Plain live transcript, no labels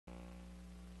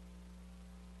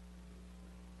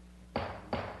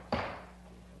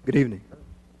Good evening.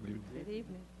 Good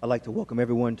evening. I'd like to welcome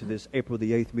everyone to this April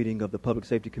the 8th meeting of the Public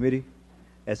Safety Committee.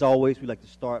 As always, we'd like to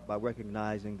start by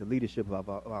recognizing the leadership of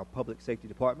our public safety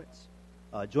departments.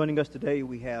 Joining us today,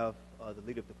 we have the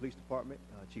leader of the police department,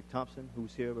 Chief Thompson,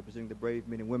 who's here representing the brave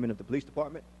men and women of the police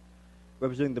department.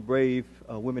 Representing the brave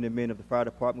women and men of the fire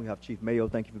department, we have Chief Mayo.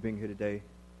 Thank you for being here today.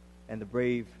 And the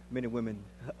brave men and women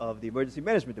of the emergency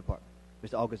management department,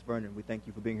 Mr. August Vernon. We thank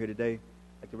you for being here today.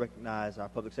 I'd like to recognize our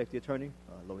public safety attorney,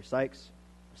 Lori Sykes,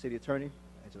 our city attorney,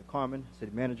 Angela Carmen,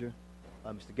 city manager,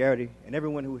 Mr. Garrity, and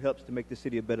everyone who helps to make this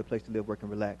city a better place to live, work, and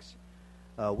relax.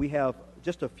 We have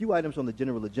just a few items on the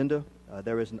general agenda.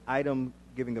 There is an item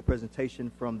giving a presentation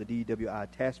from the DWI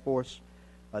task force.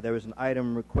 There is an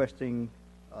item requesting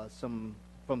some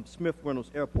from Smith Reynolds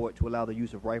Airport to allow the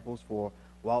use of rifles for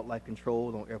wildlife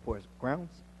control on airport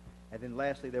grounds. And then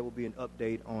lastly, there will be an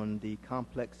update on the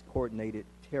Complex Coordinated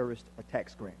Terrorist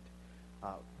Attacks Grant.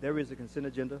 There is a consent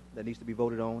agenda that needs to be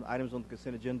voted on. Items on the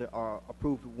consent agenda are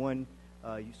approved with one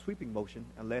sweeping motion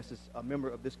unless a member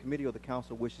of this committee or the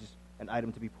council wishes an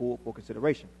item to be pulled for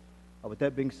consideration. With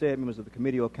that being said, members of the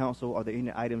committee or council, are there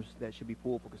any items that should be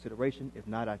pulled for consideration? If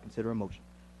not, I consider a motion.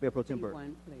 Mayor Pro Tem Burke.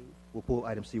 C1, please. We'll pull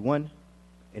item C1.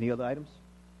 Any other items?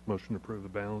 Motion to approve the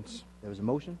balance. There is a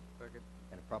motion. Second.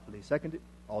 And properly seconded.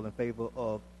 All in favor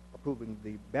of approving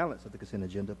the balance of the consent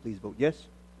agenda, please vote yes.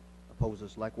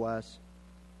 Opposers likewise.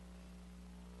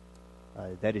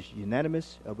 That is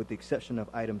unanimous, with the exception of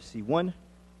item C1.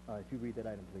 If you read that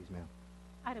item, please, ma'am.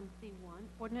 Item C1,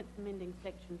 ordinance amending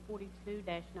section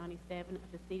 42-97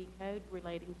 of the city code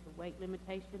relating to weight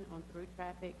limitation on through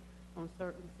traffic on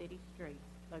certain city streets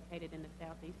located in the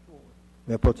southeast ward.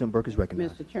 Mayor Pro Tem Burke is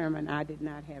recognized. Mr. Chairman, I did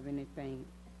not have anything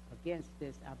against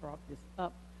this. I brought this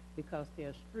up because there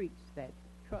are streets that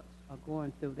trucks are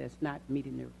going through that's not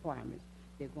meeting the requirements.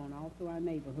 They're going all through our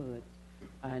neighborhoods,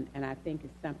 and I think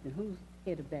it's something. Who's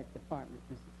head of that department,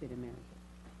 Mr. City Manager?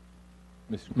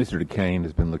 Mr. DeCane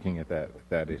has been looking at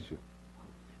that issue.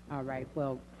 All right.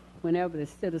 Well, whenever the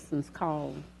citizens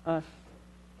call us,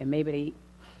 and maybe they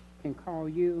can call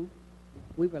you,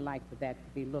 we would like for that to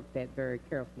be looked at very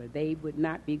carefully. They would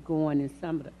not be going in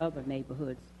some of the other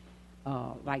neighborhoods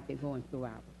like they're going through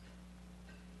ours.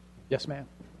 Yes, ma'am.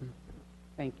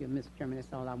 Thank you, Mr. Chairman.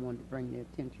 That's all I wanted to bring to your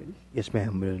attention. Yes,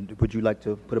 ma'am. Would you like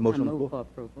to put a motion on the floor? I move for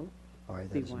approval. All right,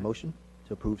 that is a C1. motion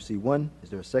to approve C1. Is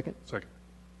there a second? Second.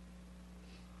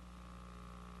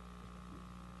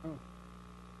 Oh.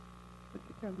 What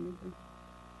you telling me to do?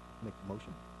 Make the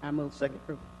motion. I move Second.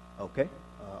 for approval. Okay.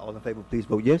 All in favor, please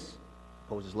vote yes.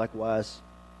 Opposers likewise.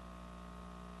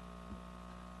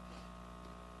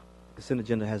 Consent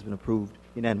agenda has been approved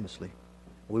unanimously.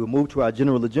 We will move to our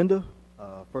general agenda.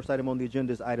 First item on the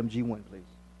agenda is item G1, please.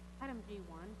 Item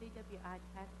G1, DWI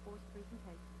task force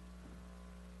presentation.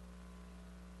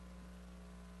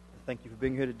 Thank you for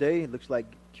being here today. It looks like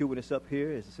queuing us up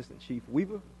here is Assistant Chief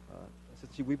Weaver.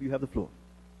 Assistant Chief Weaver, you have the floor.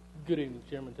 Good evening,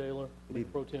 Chairman Taylor, Mayor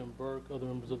Pro Tem Burke, other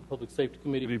members of the Public Safety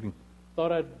Committee. Good evening.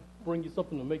 Thought I'd bring you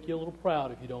something to make you a little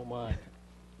proud, if you don't mind.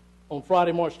 On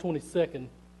Friday, March 22nd,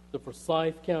 the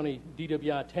Forsyth County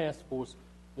DWI Task Force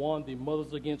won the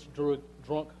Mothers Against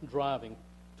Drunk Driving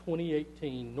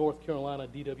 2018 North Carolina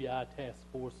DWI Task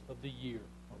Force of the Year.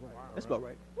 All right. That's about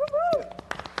right.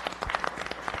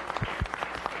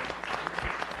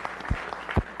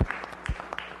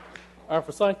 Our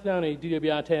Forsyth County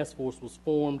DWI Task Force was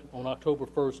formed on October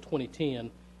 1st, 2010,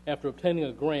 after obtaining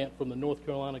a grant from the North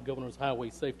Carolina Governor's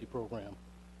Highway Safety Program.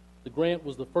 The grant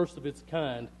was the first of its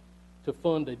kind to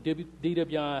fund a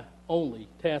DWI-only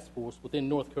task force within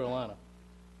North Carolina.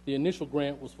 The initial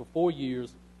grant was for 4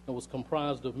 years and was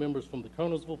comprised of members from the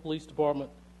Kernersville Police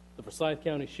Department, the Forsyth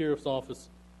County Sheriff's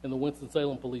Office, and the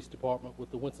Winston-Salem Police Department,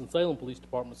 with the Winston-Salem Police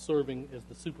Department serving as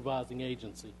the supervising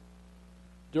agency.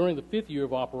 During the 5th year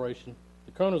of operation,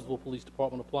 the Kernersville Police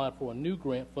Department applied for a new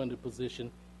grant-funded position,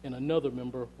 and another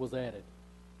member was added.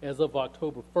 As of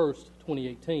October 1st,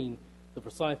 2018, the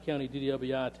Forsyth County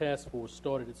DWI Task Force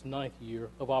started its 9th year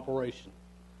of operation.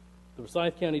 The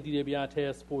Forsyth County DWI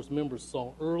Task Force members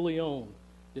saw early on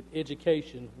that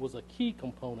education was a key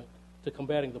component to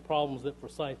combating the problems that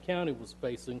Forsyth County was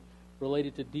facing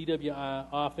related to DWI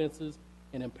offenses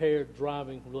and impaired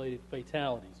driving-related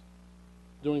fatalities.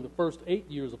 During the first 8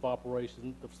 years of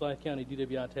operation, the Forsyth County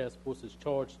DWI Task Force has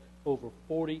charged over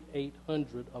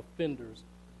 4,800 offenders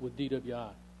with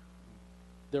DWI.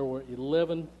 There were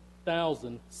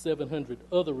 11,700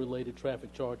 other related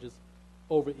traffic charges,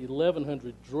 over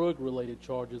 1,100 drug-related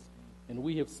charges, and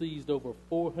we have seized over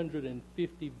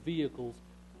 450 vehicles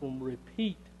from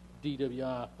repeat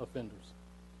DWI offenders.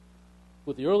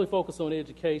 With the early focus on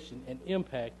education and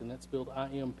impact, and that's spelled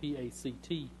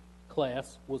IMPACT,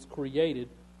 class was created,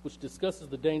 which discusses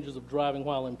the dangers of driving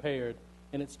while impaired,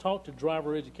 and it's taught to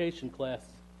driver education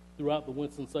classes throughout the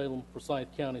Winston-Salem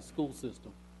Forsyth County school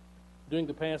system. During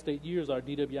the past 8 years, our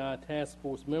DWI task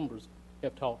force members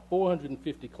have taught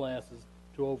 450 classes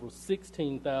to over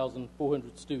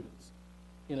 16,400 students.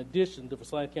 In addition, the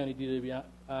Forsyth County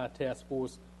DWI task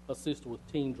force assists with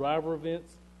teen driver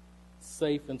events,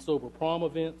 safe and sober prom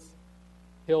events,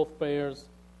 health fairs,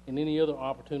 and any other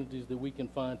opportunities that we can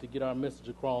find to get our message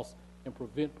across and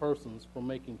prevent persons from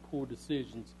making poor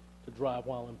decisions to drive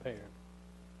while impaired.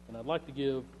 And I'd like to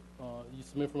give you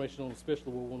some information on the special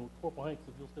award winner, Corporal Hanks,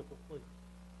 if you'll step up, please.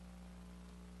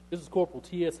 This is Corporal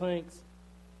T.S. Hanks.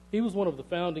 He was one of the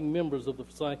founding members of the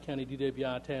Forsyth County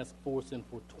DWI Task Force, and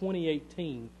for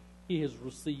 2018, he has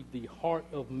received the Heart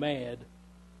of Mad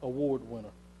Award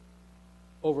winner.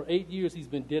 Over 8 years, he's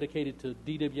been dedicated to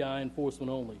DWI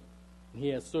enforcement only. And he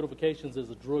has certifications as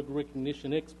a drug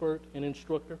recognition expert and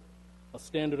instructor, a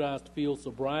standardized field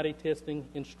sobriety testing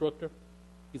instructor.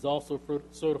 He's also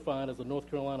certified as a North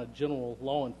Carolina general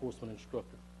law enforcement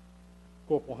instructor.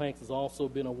 Corporal Hanks has also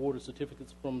been awarded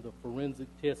certificates from the Forensic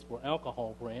Test for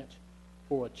Alcohol branch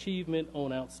for achievement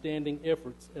on outstanding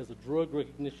efforts as a drug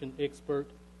recognition expert,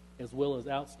 as well as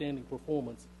outstanding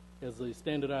performance as a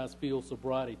standardized field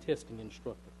sobriety testing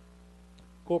instructor.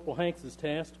 Corporal Hanks is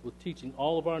tasked with teaching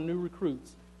all of our new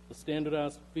recruits the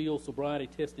standardized field sobriety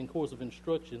testing course of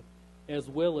instruction, as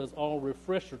well as all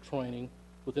refresher training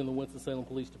within the Winston-Salem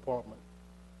Police Department.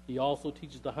 He also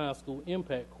teaches the high school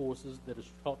impact courses that are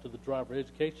taught to the driver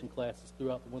education classes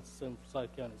throughout the Winston-Salem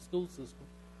Forsyth County school system.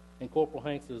 And Corporal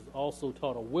Hanks has also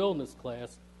taught a wellness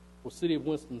class for City of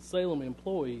Winston-Salem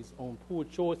employees on poor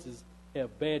choices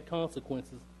have bad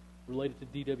consequences related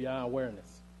to DWI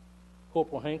awareness.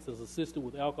 Corporal Hanks has assisted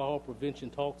with alcohol prevention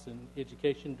talks and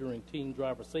education during teen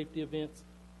driver safety events,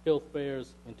 health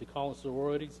fairs, and to college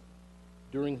sororities.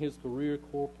 During his career,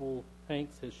 Corporal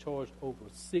Hanks has charged over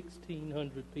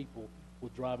 1,600 people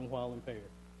with driving while impaired.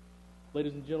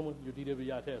 Ladies and gentlemen, your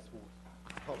DWI task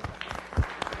force.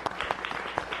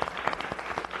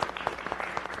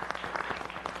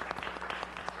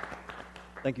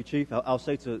 Thank you, Chief. I'll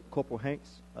say to Corporal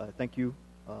Hanks, thank you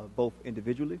both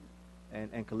individually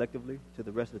and collectively. To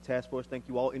the rest of the task force, thank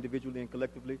you all individually and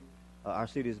collectively. Our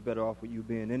city is better off with you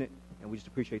being in it, and we just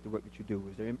appreciate the work that you do.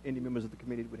 Is there any members of the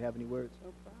committee that would have any words?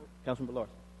 No problem. Councilman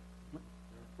Larson.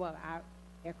 Well, I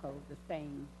echo the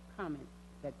same comments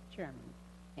that the chairman,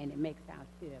 and it makes our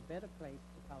city a better place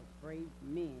because brave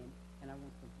men, and I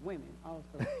want some women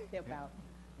also step out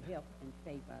to help and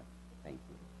save us. Thank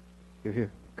you. You're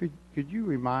here. Could you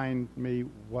remind me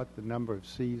what the number of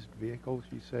seized vehicles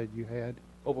you said you had?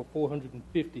 Over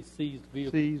 450 seized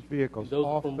vehicles. Seized vehicles. And those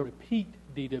off from the repeat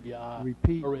DWI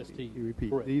repeat, arrestees.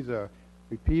 Repeat. Correct. These are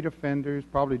repeat offenders,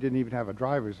 probably didn't even have a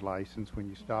driver's license when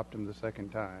you stopped them the second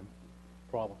time.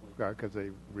 Probably. Because they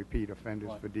repeat offenders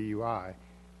Right. for DUI.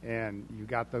 And you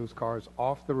got those cars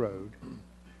off the road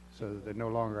so that they're no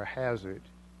longer a hazard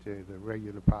to the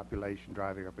regular population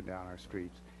driving up and down our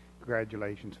streets.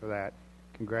 Congratulations for that.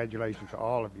 Congratulations to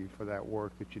all of you for that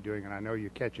work that you're doing. And I know you're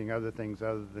catching other things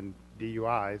other than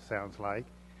DUI, sounds like,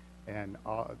 and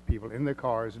people in their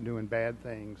cars doing bad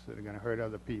things that are going to hurt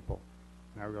other people.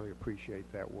 And I really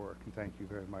appreciate that work, and thank you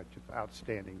very much. It's an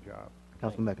outstanding job.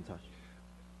 Councilman McIntosh.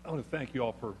 I want to thank you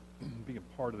all for being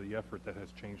part of the effort that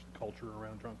has changed the culture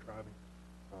around drunk driving.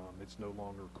 It's no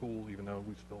longer cool, even though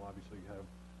we still obviously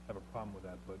have a problem with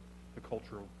that. But the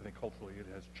culture, I think culturally it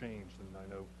has changed. And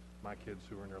I know my kids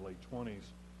who are in their late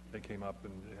 20s, they came up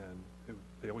and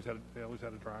they always had a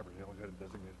driver. They always had a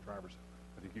designated driver. So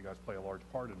I think you guys play a large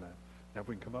part in that. Now, if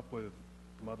we can come up with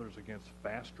mothers against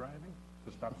fast driving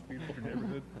to stop speed in your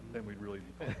neighborhood, then we'd really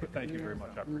be fine. But thank you very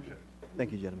much. I appreciate it.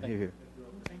 Thank you, gentlemen. Here, here.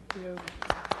 Thank you.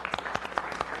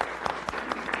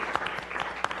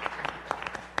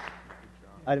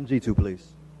 Item G2, please.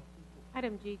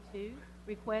 Item G2,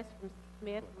 request from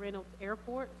Smith Reynolds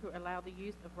Airport to allow the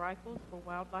use of rifles for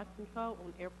wildlife control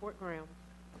on airport grounds.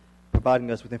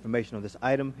 Providing us with information on this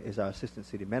item is our Assistant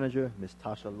City Manager, Ms.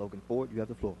 Tasha Logan Ford. You have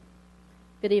the floor.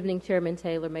 Good evening, Chairman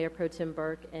Taylor, Mayor Pro Tem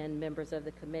Burke, and members of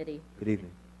the committee. Good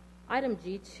evening. Item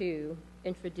G2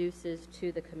 introduces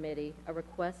to the committee a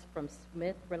request from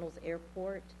Smith Reynolds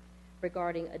Airport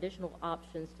regarding additional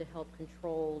options to help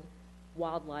control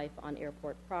wildlife on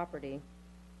airport property.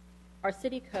 Our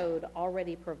city code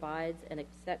already provides an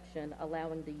exception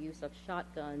allowing the use of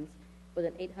shotguns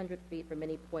within 800 feet from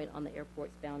any point on the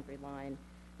airport's boundary line.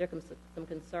 There are some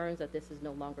concerns that this is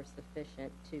no longer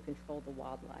sufficient to control the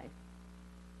wildlife.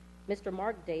 Mr.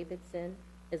 Mark Davidson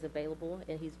is available,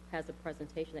 and he has a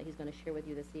presentation that he's going to share with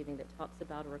you this evening that talks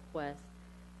about a request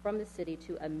from the city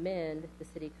to amend the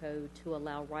city code to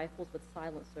allow rifles with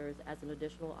silencers as an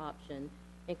additional option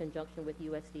in conjunction with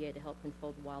USDA to help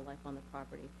control the wildlife on the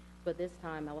property. So at this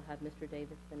time, I will have Mr.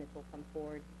 Davidson, if he'll come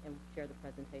forward and share the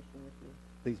presentation with you.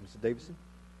 Please, Mr. Davidson,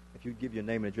 if you give your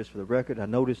name and address for the record. I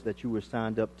noticed that you were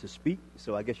signed up to speak,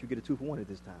 so I guess you get a 2-for-1 at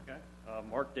this time. Okay.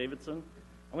 Mark Davidson.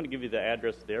 I'm going to give you the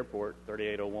address of the airport,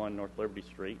 3801 North Liberty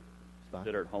Street.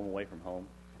 Consider it home away from home.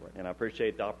 Right. And I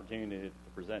appreciate the opportunity to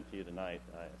present to you tonight.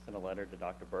 I sent a letter to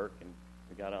Dr. Burke, and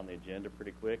we got on the agenda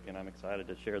pretty quick, and I'm excited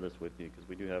to share this with you because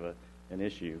we do have an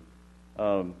issue.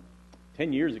 10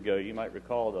 years ago, you might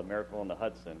recall the Miracle on the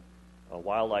Hudson.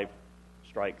 Wildlife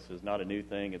strikes is not a new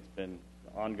thing. It's been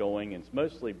ongoing, and it's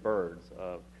mostly birds.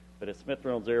 But at Smith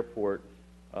Reynolds Airport,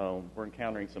 we're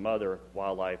encountering some other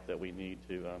wildlife that we need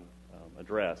to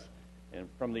address. And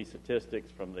from these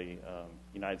statistics from the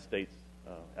United States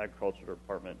Agriculture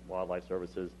Department Wildlife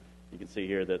Services, you can see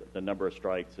here that the number of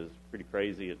strikes is pretty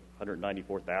crazy at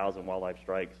 194,000 wildlife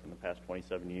strikes in the past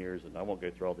 27 years. And I won't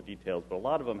go through all the details, but a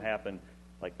lot of them happen,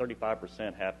 like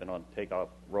 35% happen on takeoff,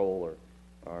 roll,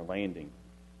 or landing.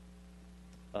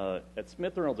 At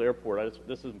Smith Reynolds Airport,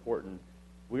 this is important,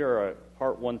 we are a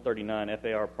Part 139,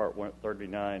 FAR Part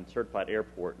 139 certified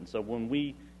airport. And so when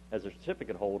we, as a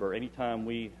certificate holder, anytime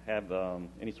we have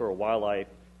any sort of wildlife,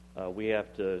 we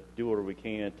have to do whatever we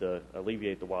can to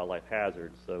alleviate the wildlife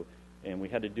hazards. So, and we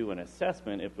had to do an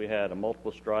assessment if we had a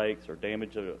multiple strikes or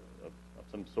damage of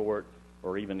some sort,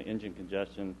 or even engine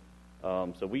congestion.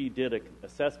 So we did an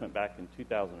assessment back in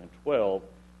 2012,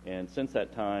 and since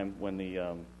that time, when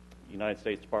the United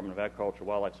States Department of Agriculture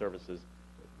Wildlife Services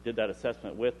did that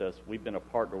assessment with us, we've been a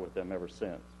partner with them ever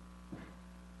since.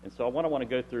 And so what I want to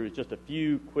go through is just a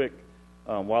few quick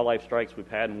wildlife strikes we've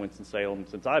had in Winston-Salem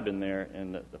since I've been there.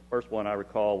 And the first one I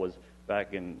recall was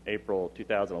back in April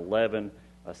 2011.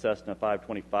 A Cessna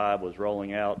 525 was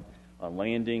rolling out on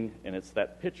landing, and it's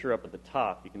that picture up at the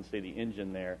top. You can see the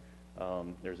engine there.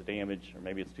 There's a damage, or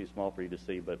maybe it's too small for you to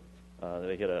see, but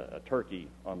they hit a turkey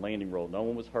on landing roll. No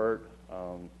one was hurt,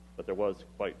 but there was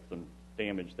quite some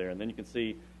damage there. And then you can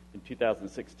see in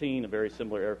 2016, a very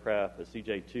similar aircraft, a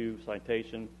CJ-2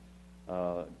 Citation,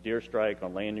 deer strike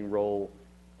on landing roll.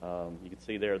 You can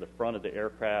see there the front of the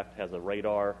aircraft has a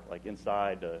radar like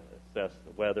inside to assess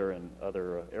the weather and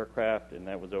other aircraft, and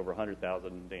that was over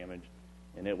 100,000 damage.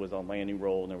 And it was on landing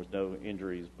roll, and there was no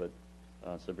injuries, but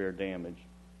severe damage.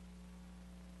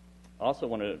 I also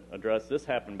want to address, this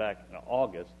happened back in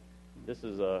August. This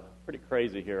is pretty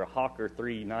crazy here. A Hawker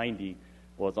 390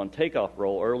 was on takeoff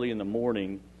roll early in the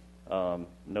morning.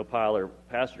 No pilot or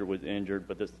passenger was injured,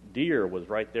 but this deer was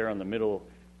right there in the middle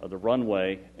of the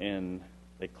runway, and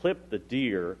they clipped the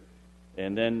deer,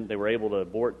 and then they were able to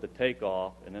abort the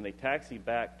takeoff, and then they taxied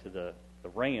back to the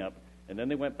ramp, and then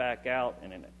they went back out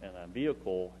in a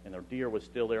vehicle, and the deer was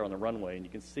still there on the runway, and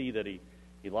you can see that he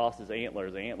lost his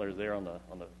antlers. The antlers there on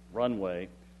the runway,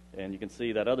 and you can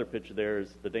see that other picture there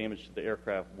is the damage to the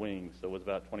aircraft wings, so it was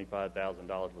about $25,000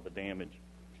 worth of damage.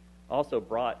 Also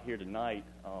brought here tonight,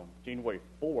 January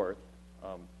 4th,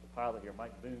 the pilot here,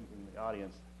 Mike Boone's in the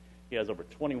audience. He has over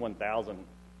 21,000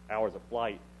 hours of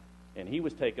flight, and he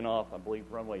was taken off, I believe,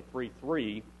 runway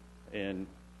 33, and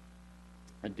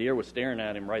a deer was staring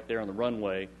at him right there on the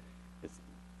runway. It's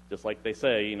just like they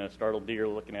say, startled deer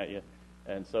looking at you.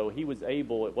 And so he was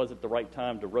able, it wasn't the right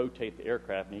time to rotate the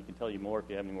aircraft, and he can tell you more if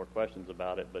you have any more questions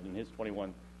about it, but in his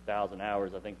 21,000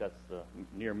 hours, I think that's a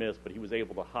near miss, but he was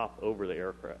able to hop over the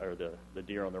aircraft, or the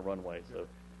deer on the runway, so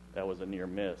that was a near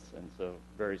miss, and so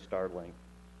very startling.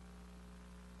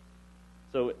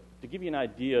 So to give you an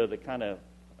idea of the kind of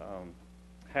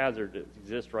hazard that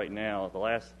exists right now, the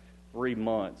last 3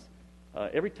 months,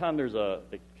 every time the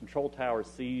control tower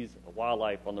sees a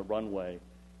wildlife on the runway,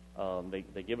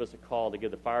 they give us a call. They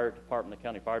give the fire department, the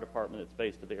county fire department that's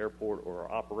based at the airport,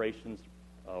 or operations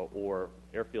or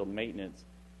airfield maintenance.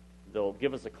 They'll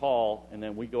give us a call, and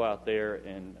then we go out there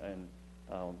and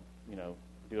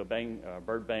do a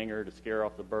bird banger to scare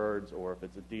off the birds, or if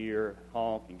it's a deer,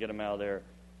 honk and get them out of there,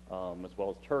 as well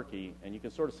as turkey. And you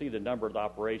can sort of see the number of the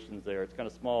operations there. It's kind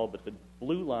of small, but the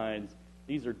blue lines,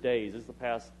 these are days. This is the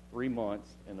past 3 months,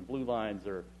 and the blue lines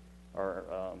are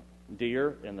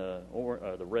deer, and the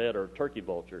red are turkey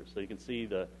vultures. So you can see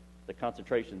the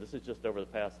concentration. This is just over the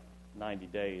past 90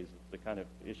 days, the kind of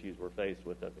issues we're faced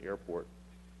with at the airport.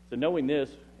 So knowing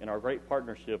this, in our great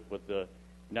partnership with the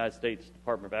United States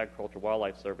Department of Agriculture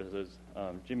Wildlife Services,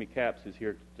 Jimmy Capps, who's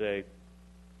here today,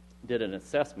 did an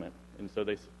assessment. And so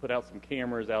they put out some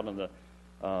cameras out on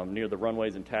the near the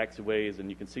runways and taxiways, and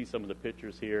you can see some of the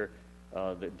pictures here.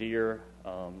 The deer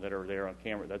that are there on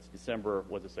camera, that's December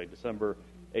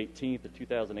 18th of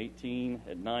 2018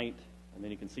 at night. And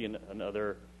then you can see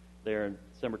another there on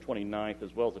December 29th,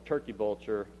 as well as a turkey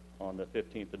vulture on the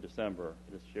 15th of December.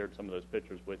 I just shared some of those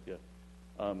pictures with you.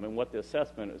 And what the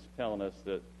assessment is telling us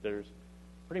that there's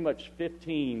pretty much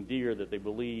 15 deer that they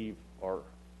believe are,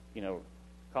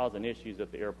 causing issues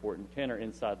at the airport, and 10 are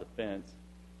inside the fence.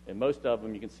 And most of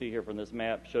them, you can see here from this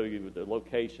map, show you the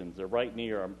locations. They're right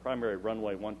near our primary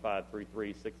runway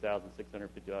 1533,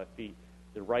 6,655 feet.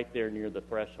 They're right there near the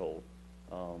threshold,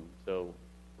 so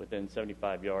within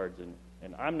 75 yards.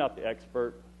 And I'm not the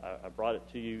expert. I brought it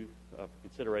to you for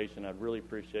consideration. I'd really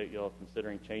appreciate you all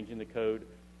considering changing the code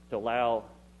to allow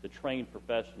the trained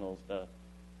professionals to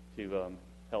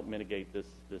help mitigate this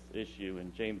issue.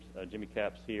 And Jimmy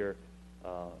Capps here,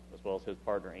 as well as his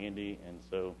partner Andy. And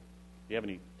so if you have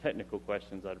any technical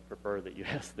questions, I'd prefer that you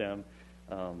ask them.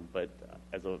 But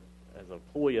as an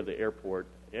employee of the airport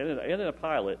and a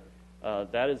pilot,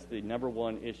 that is the number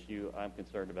one issue I'm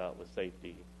concerned about with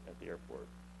safety at the airport.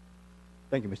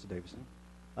 Thank you, Mr. Davidson.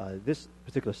 This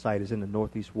particular site is in the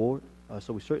Northeast Ward,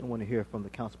 so we certainly want to hear from the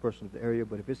councilperson of the area,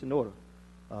 but if it's in order,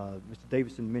 Mr.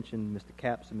 Davidson mentioned Mr.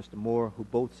 Capps and Mr. Moore, who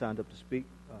both signed up to speak,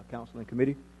 council and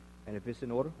committee, and if it's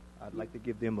in order, I'd like to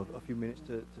give them a few minutes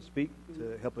to speak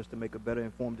to help us to make a better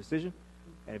informed decision,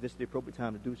 and if this is the appropriate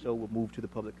time to do so, we'll move to the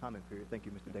public comment period. Thank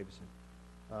you, Mr. Davidson.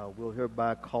 We'll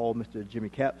hereby call Mr. Jimmy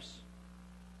Capps.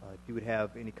 If you would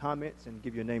have any comments, and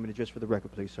give your name and address for the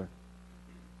record, please, sir.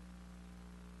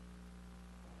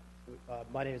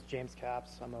 My name is James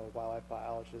Capps. I'm a wildlife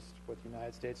biologist with the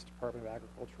United States Department of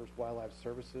Agriculture's Wildlife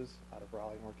Services out of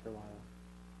Raleigh, North Carolina.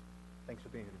 Thanks for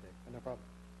being here today. No problem.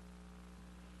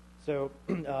 So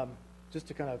just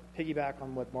to kind of piggyback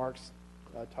on what Mark's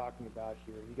talking about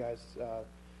here, you guys,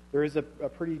 there is a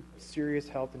pretty serious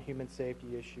health and human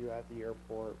safety issue at the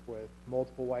airport with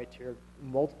multiple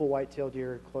white-tailed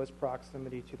deer in close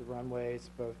proximity to the runways,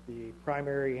 both the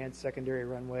primary and secondary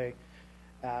runway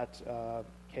at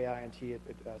KINT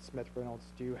at Smith Reynolds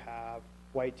do have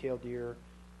white-tailed deer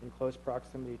in close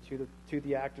proximity to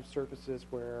the active surfaces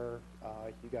where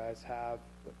you guys have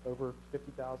over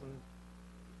 50,000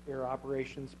 air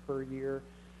operations per year.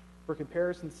 For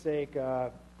comparison's sake,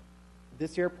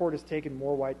 this airport has taken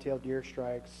more white-tailed deer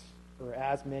strikes, or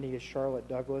as many as Charlotte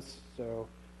Douglas. So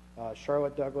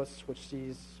Charlotte Douglas, which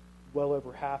sees well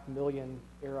over 500,000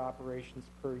 air operations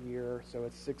per year, so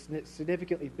it's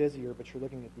significantly busier, but you're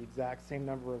looking at the exact same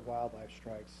number of wildlife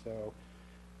strikes. So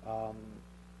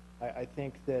I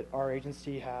think that our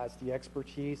agency has the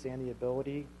expertise and the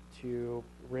ability to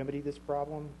remedy this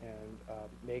problem and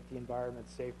make the environment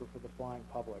safer for the flying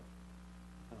public.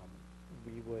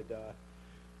 We would,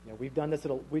 we've done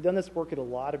this work at a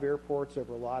lot of airports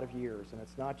over a lot of years, and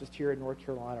it's not just here in North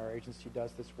Carolina. Our agency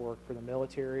does this work for the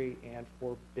military and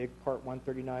for big Part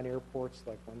 139 airports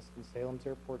like Winston-Salem's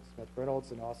airport, Smith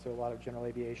Reynolds, and also a lot of general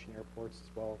aviation airports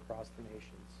as well across the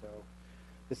nation. So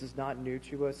this is not new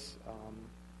to us,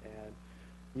 and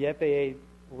the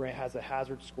FAA has a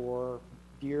hazard score.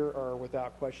 Deer are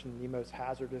without question the most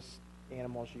hazardous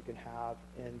animals you can have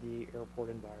in the airport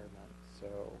environment. So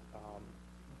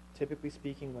typically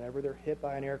speaking, whenever they're hit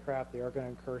by an aircraft, they are going to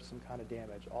incur some kind of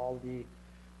damage. All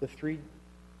the 3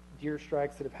 deer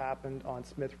strikes that have happened on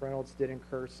Smith Reynolds did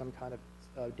incur some kind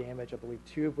of damage. I believe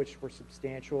 2 of which were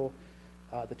substantial.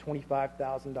 The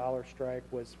 $25,000 strike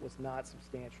was not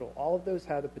substantial. All of those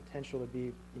had the potential to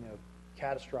be,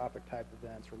 catastrophic type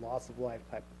events or loss of life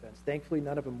type events. Thankfully,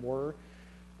 none of them were,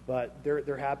 but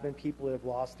there have been people that have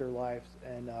lost their lives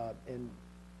in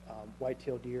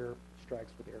white-tailed deer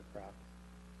strikes with aircraft.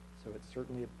 So it's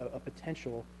certainly a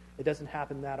potential. It doesn't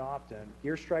happen that often.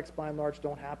 Deer strikes, by and large,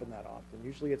 don't happen that often.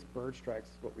 Usually it's bird strikes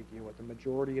is what we deal with the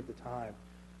majority of the time.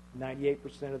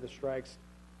 98% of the strikes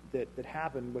that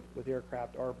happen with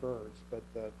aircraft are birds, but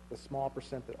the small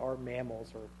percent that are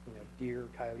mammals or deer,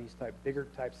 coyotes type, bigger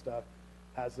type stuff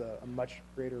has a much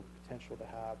greater potential to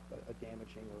have a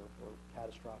damaging or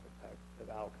catastrophic type of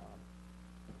outcome.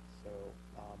 So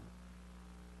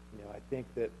I think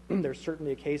that there's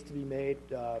certainly a case to be made.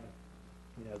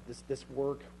 This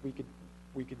work, we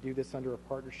could do this under a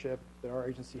partnership that our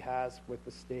agency has with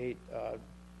the state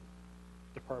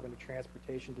Department of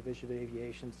Transportation Division of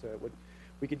Aviation. So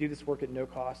we could do this work at no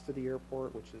cost to the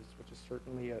airport, which is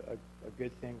certainly a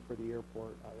good thing for the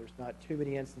airport. There's not too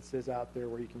many instances out there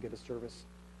where you can get a service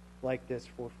like this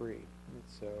for free. And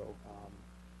so,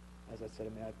 as I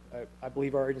said, I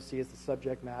believe our agency is the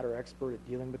subject matter expert at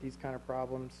dealing with these kind of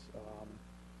problems.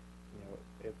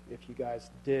 If you guys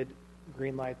did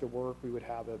greenlight the work, we would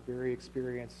have a very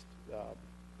experienced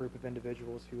group of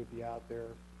individuals who would be out there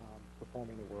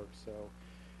performing the work. So,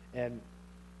 and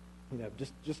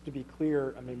just to be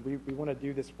clear, I mean, we want to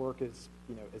do this work as,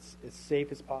 as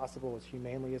safe as possible, as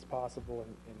humanely as possible,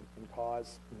 and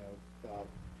cause,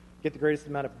 get the greatest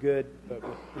amount of good, but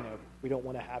we don't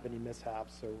want to have any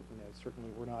mishaps. So, certainly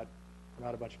we're not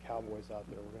a bunch of cowboys out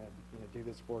there. We're going to do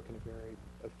this work in a very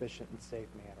efficient and safe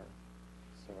manner.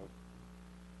 So,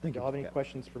 Thank do you, y'all have Mr. any Capps.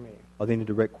 questions for me? Are there any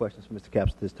direct questions for Mr.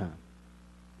 Capps at this time?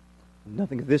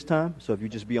 Nothing at this time. So if you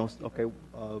just be on, okay,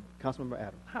 Councilmember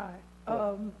Adams. Hi.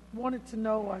 Wanted to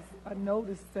know, I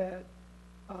noticed that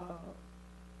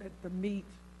that the meat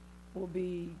will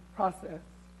be processed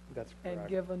That's and correct.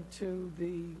 given to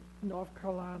the North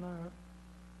Carolina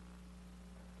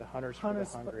The Hunters for the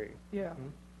Hunters. Hungry. Yeah.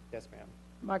 Mhm. Yes, ma'am.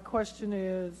 My question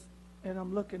is, and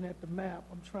I'm looking at the map,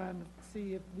 I'm trying to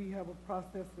see if we have a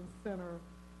processing center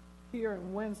here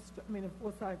in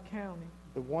Forsyth County.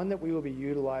 The one that we will be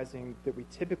utilizing, that we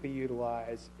typically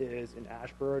utilize, is in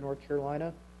Asheboro, North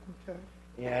Carolina. Okay.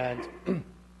 And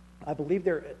I believe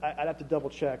I'd have to double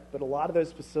check, but a lot of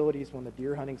those facilities, when the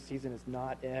deer hunting season is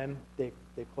not in, they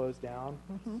close down.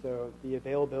 Mhm. So the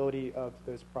availability of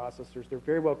those processors, there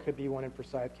very well could be one in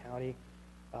Forsyth County.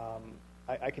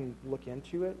 I can look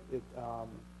into it.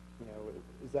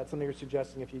 Is that something you're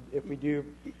suggesting? If we do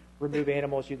remove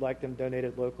animals, you'd like them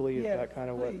donated locally? Is Yes, that kind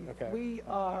of please. what? Okay. We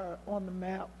are on the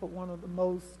map for one of the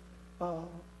most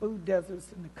food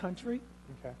deserts in the country.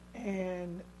 Okay.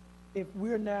 And if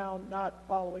we're now not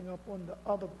following up on the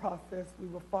other process we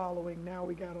were following, now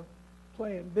we got a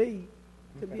plan B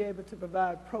to be Okay. able to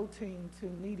provide protein to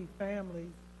needy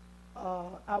families.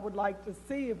 I would like to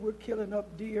see if we're killing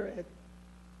up deer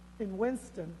in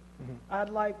Winston. Mhm. I'd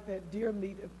like that deer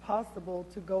meat, if possible,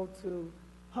 to go to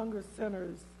hunger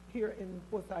centers here in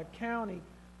Forsyth County,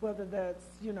 whether that's,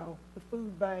 the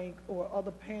food bank or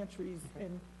other pantries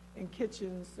and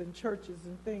kitchens and churches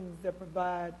and things that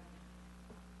provide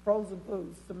frozen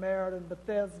foods, Samaritan,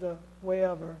 Bethesda,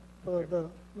 wherever, for the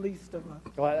least of us.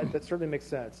 Well, that certainly makes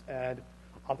sense. And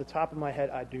off the top of my head,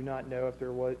 I do not know if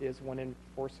there is one in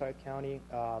Forsyth County.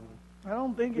 I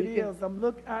don't think it We can- is.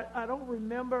 I don't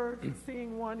remember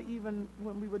seeing one even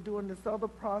when we were doing this other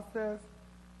process.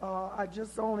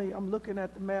 I'm looking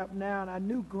at the map now, and I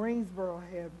knew Greensboro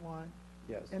had one.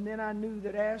 Yes. And then I knew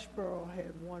that Asheboro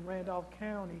had one, Randolph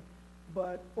County,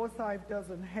 but Forsyth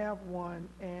doesn't have one.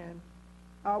 And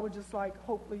I would just like,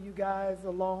 hopefully you guys,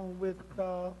 along with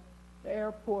the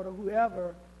airport or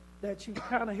whoever, that you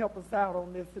kind of help us out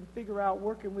on this and figure out,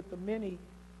 working with the many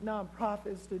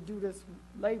nonprofits to do this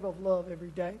labor of love every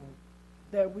day,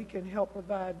 that we can help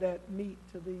provide that meat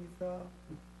to these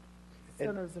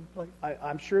centers in place.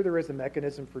 I'm sure there is a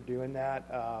mechanism for doing that.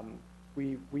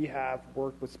 We have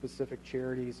worked with specific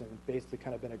charities and basically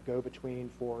kind of been a go-between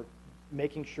for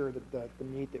making sure that the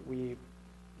meat that we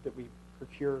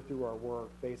procure through our work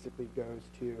basically goes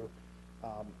to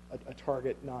a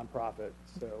target nonprofit.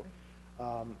 So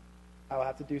I'll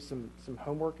have to do some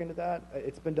homework into that.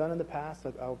 It's been done in the past.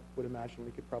 I would imagine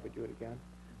we could probably do it again.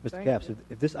 Mr. Thank Capps, you.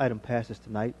 if this item passes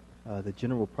tonight, the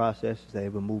general process is that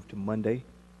it will move to Monday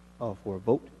for a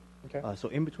vote. Okay. So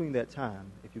in between that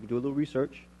time, if you can do a little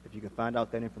research, if you can find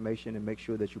out that information and make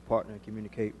sure that you partner and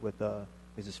communicate with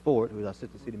Mrs. Ford, who is our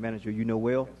assistant city manager,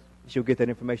 well, Yes. she'll get that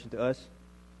information to us.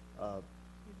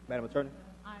 Madam Attorney?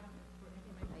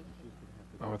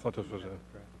 Oh, I thought this was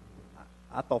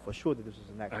I thought for sure that this was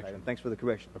an action item. Thanks for the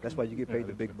correction. That's why you get Yeah, paid I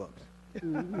the did big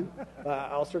too. bucks.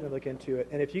 I'll certainly look into it.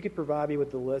 And if you could provide me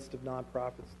with the list of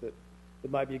nonprofits that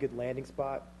might be a good landing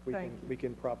spot, Thank you. we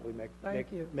can probably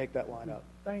Thank you. make that line up.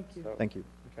 Thank you. So, Thank you.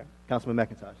 Okay. Councilman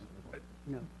McIntosh.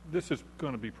 No. This is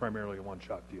going to be primarily a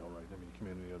one-shot deal, right? I mean,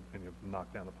 community, and you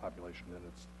knock down the population, then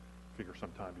it's figure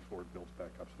some time before it builds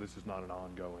back up. So this is not an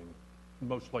ongoing,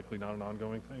 most likely not an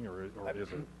ongoing thing, or is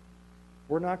it?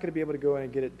 We're not going to be able to go in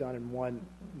and get it done in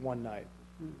one night.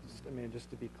 Just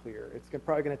to be clear, it's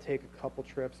probably going to take a couple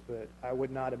trips, but I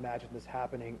would not imagine this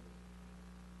happening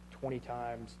 20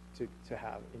 times to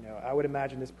have. I would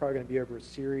imagine this is probably going to be over a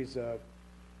series of.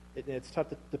 It's tough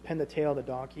to pin the tail on the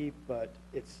donkey, but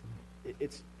it's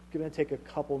going to take a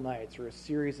couple nights or a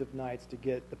series of nights to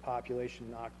get the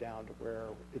population knocked down to where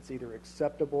it's either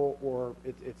acceptable or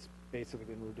it's basically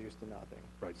been reduced to nothing.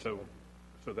 Right, so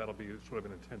that'll be sort of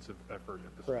an intensive effort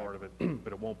at the Correct. start of it,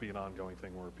 but it won't be an ongoing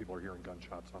thing where people are hearing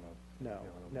gunshots on a.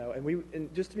 No.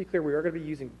 And just to be clear, we are going to be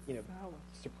using,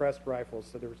 suppressed rifles,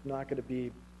 so there's not going to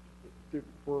be,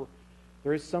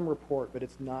 there is some report, but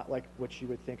it's not like what you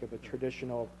would think of a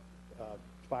traditional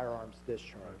firearms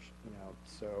discharge,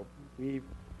 So we've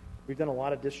done a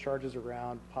lot of discharges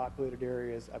around populated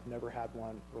areas. I've never had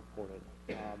one reported.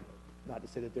 Not to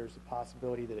say that there's a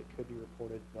possibility that it could be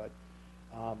reported, but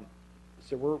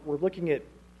so we're looking at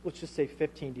let's just say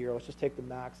 15 deer, let's just take the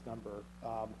max number,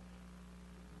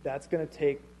 that's going to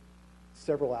take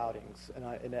several outings,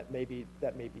 and that may be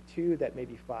 2, that may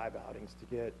be 5 outings to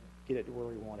get it to where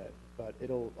we want it. But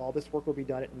all this work will be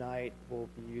done at night. We'll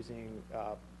be using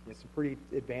some pretty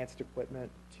advanced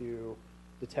equipment to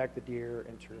detect the deer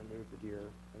and to remove the deer.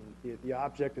 And the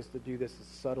object is to do this as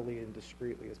subtly and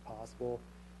discreetly as possible.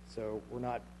 So we're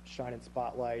not shining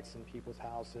spotlights in people's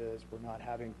houses. We're not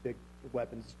having big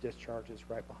weapons discharges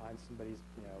right behind somebody's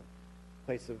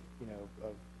place of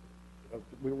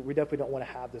we definitely don't want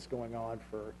to have this going on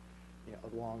for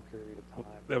a long period of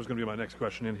time. That was going to be my next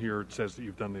question. In here, it says that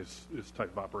you've done this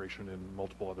type of operation in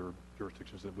multiple other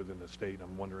jurisdictions within the state.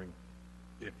 I'm wondering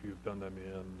if you've done them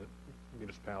in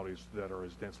municipalities that are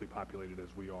as densely populated as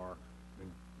we are. I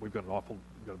mean, we've got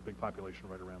a big population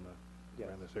right around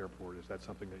this airport. Is that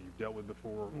something that you've dealt with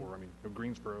before? Or, I mean,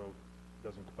 Greensboro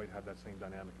doesn't quite have that same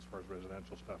dynamic as far as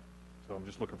residential stuff. So I'm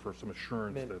just looking for some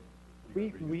assurance that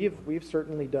we've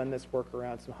certainly done this work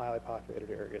around some highly populated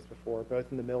areas before,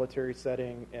 both in the military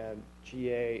setting and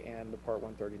GA and the Part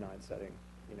 139 setting.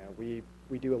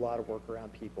 We do a lot of work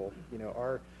around people.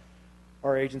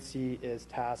 Our agency is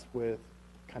tasked with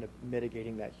kind of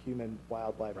mitigating that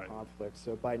human-wildlife conflict.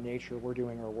 So by nature, we're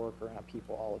doing our work around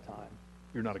people all the time.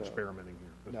 You're not experimenting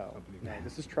here. No,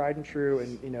 this is tried and true,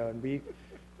 and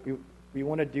we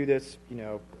want to do this,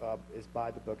 as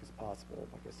by the book as possible.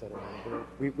 Like I said,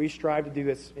 we strive to do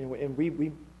this, and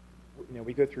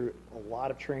we go through a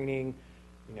lot of training.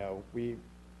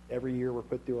 Every year we're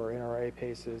put through our NRA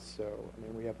paces. So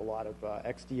we have a lot of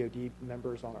ex-DOD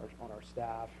members on our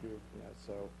staff who,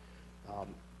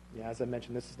 as I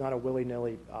mentioned, this is not a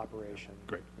willy-nilly operation.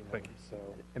 Great, thank you. So,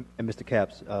 and Mr.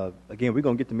 Capps, again, we're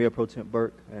going to get to Mayor Pro Tem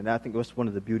Burke, and I think that's one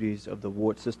of the beauties of the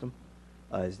ward system.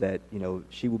 Is that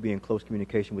she will be in close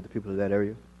communication with the people of that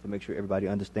area to make sure everybody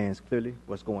understands clearly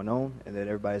what's going on and that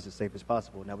everybody is as safe as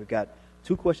possible. Now we've got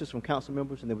 2 questions from council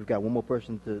members, and then we've got one more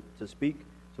person to speak.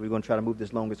 So we're going to try to move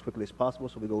this along as quickly as possible.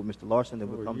 So we go with Mr. Larson,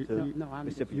 then we'll come to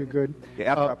Mississippi. You're good.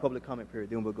 Yeah, after our public comment period,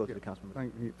 then we'll go to the council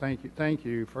members. Thank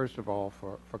you. First of all,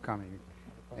 for coming,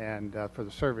 and for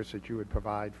the service that you would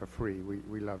provide for free.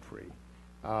 We love free.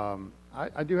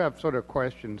 I do have sort of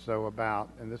questions, though, about,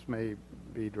 and this may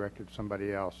be directed to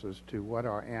somebody else, as to what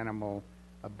our animal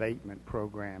abatement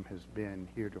program has been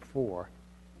heretofore.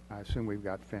 I assume we've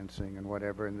got fencing and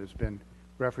whatever, and there's been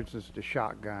references to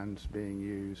shotguns being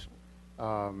used.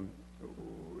 And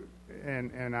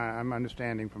I'm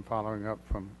understanding from following up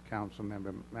from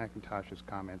Councilmember McIntosh's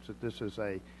comments that this is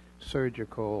a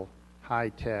surgical,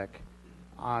 high-tech,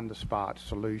 on-the-spot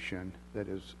solution that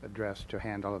is addressed to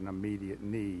handle an immediate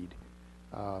need.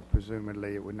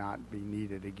 Presumably it would not be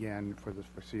needed again for the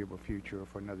foreseeable future or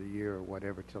for another year or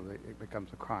whatever till it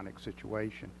becomes a chronic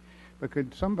situation. But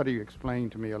could somebody explain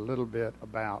to me a little bit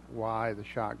about why the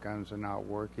shotguns are not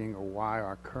working, or why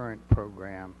our current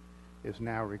program is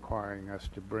now requiring us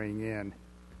to bring in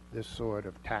this sort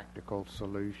of tactical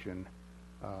solution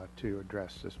to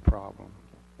address this problem?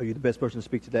 Are you the best person to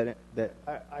speak to that?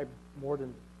 I'm more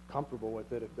than comfortable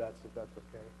with it if that's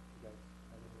okay.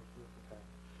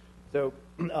 So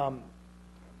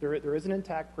there is an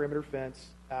intact perimeter fence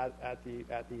at the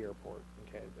airport.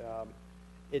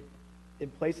 Okay, in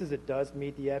places it does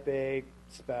meet the FAA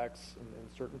specs, and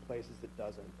in certain places it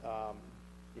doesn't.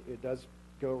 It does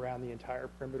go around the entire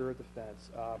perimeter of the fence.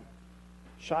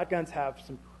 Shotguns have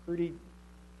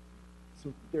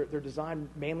they're designed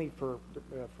mainly for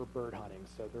bird hunting,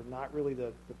 so they're not really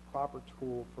the proper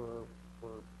tool for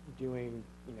doing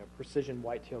precision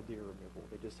white-tailed deer removal.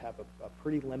 They just have a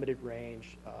pretty limited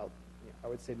range. I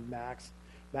would say max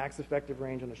effective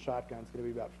range on a shotgun is going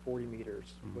to be about 40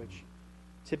 meters, which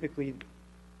typically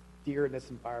deer in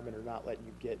this environment are not letting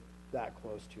you get that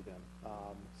close to them.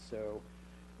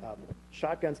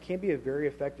 Shotguns can be a very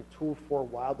effective tool for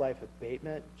wildlife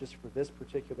abatement. Just for this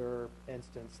particular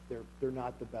instance, they're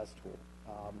not the best tool.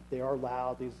 They are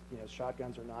loud. These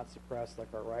shotguns are not suppressed like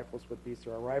our rifles would be.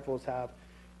 So our rifles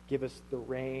give us the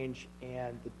range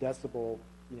and the decibel.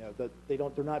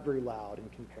 They're not very loud in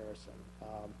comparison.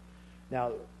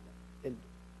 Now, and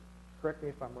correct me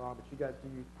if I'm wrong, but you guys do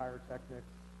use pyrotechnics,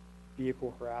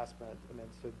 vehicle harassment, and then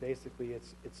so basically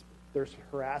there's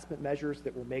harassment measures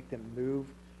that will make them move,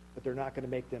 but they're not going to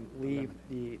make them leave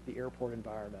the airport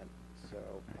environment. So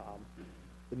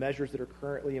the measures that are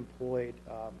currently employed,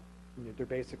 they're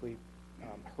basically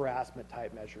harassment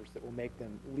type measures that will make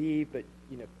them leave, but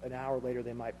an hour later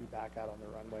they might be back out on the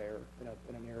runway or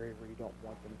in an area where you don't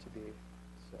want them to be.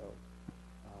 So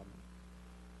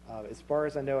as far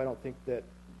as I know, I don't think that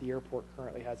The airport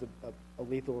currently has a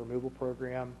lethal removal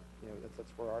program. That's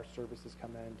where our services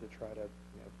come in to try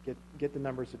to get the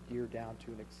numbers of deer down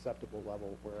to an acceptable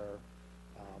level where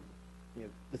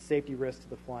the safety risk to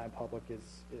the flying public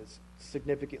is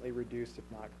significantly reduced, if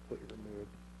not completely removed.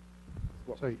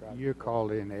 So you're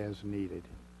called in as needed,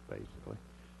 basically.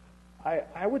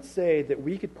 I would say that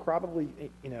we could probably,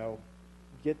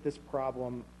 get this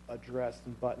problem addressed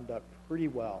and buttoned up pretty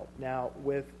well. Now,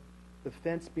 with the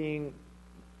fence being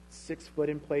 6 foot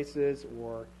in places,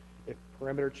 or if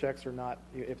perimeter checks are not,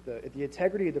 if the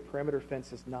integrity of the perimeter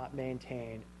fence is not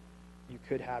maintained, you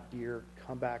could have deer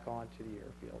come back onto the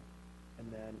airfield,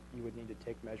 and then you would need to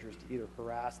take measures to either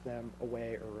harass them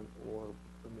away or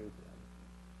remove them.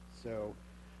 So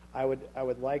I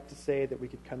would like to say that we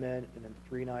could come in and in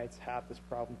 3 nights have this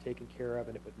problem taken care of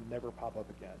and it would never pop up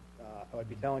again. I would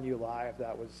be telling you a lie if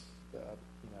that was,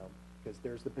 because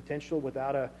there's the potential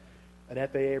without an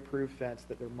FAA approved fence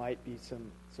that there might be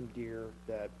some deer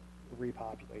that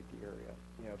repopulate the area.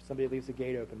 If somebody leaves the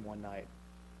gate open one night,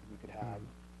 you could have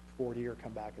 4 deer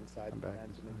come back inside the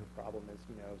fence, and then the problem is,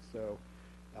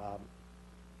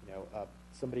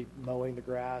 somebody mowing the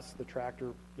grass, the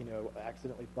tractor,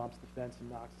 accidentally bumps the fence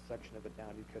and knocks a section of it down,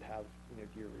 you could have,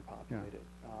 deer repopulated.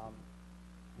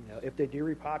 If they do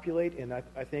repopulate, and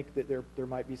I think that there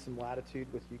might be some latitude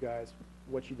with you guys,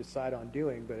 what you decide on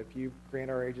doing, but if you grant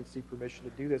our agency permission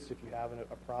to do this, if you have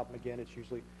a problem again, it's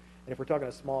usually, and if we're talking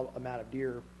a small amount of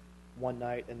deer one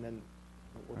night, and then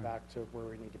we're back to where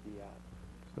we need to be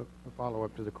at. So a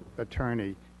follow-up to the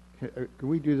attorney. Can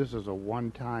we do this as a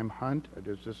one-time hunt, or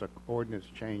does this ordinance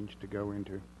change to go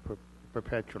into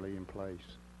perpetually in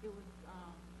place? It was,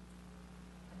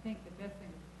 I think the best thing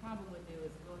to probably do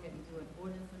is go ahead and do an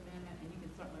ordinance amendment, and you can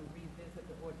certainly revisit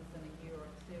the ordinance in a year or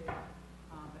two,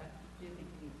 but I do think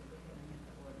you need to go ahead and amend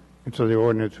the ordinance. And so the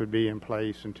ordinance would be in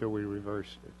place until we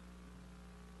reverse it.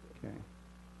 Okay.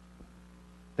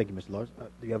 Thank you, Mr. Lars.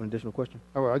 Do you have an additional question?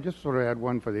 Oh, well, I just sort of had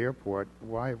one for the airport.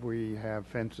 Why have we have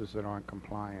fences that aren't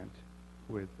compliant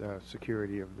with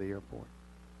security of the airport?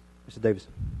 Mr.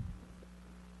 Davidson.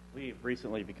 We've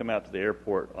recently come out to the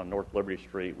airport on North Liberty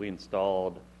Street. We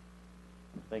installed,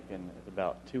 I'm thinking,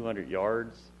 about 200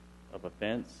 yards of a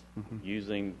fence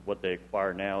using what they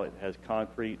acquire now. It has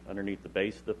concrete underneath the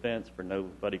base of the fence for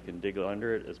nobody can dig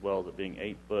under it, as well as it being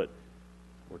 8 foot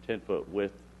or 10 foot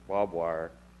width barbed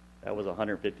wire. That was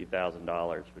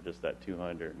 $150,000 for just that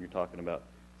 200. And you're talking about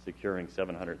securing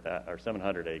 700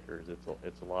 acres.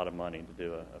 It's a lot of money to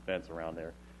do a fence around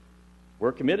there.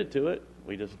 We're committed to it.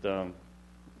 We just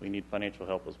we need financial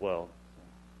help as well.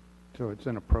 So it's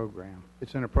in a program.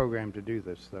 It's in a program to do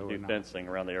this, though. Do fencing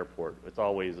around the airport. It's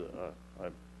always a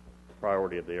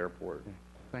priority of the airport. Okay.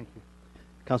 Thank you.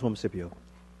 Councilwoman Scipio.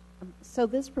 So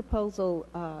this proposal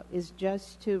is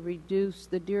just to reduce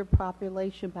the deer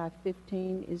population by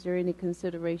 15. Is there any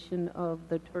consideration of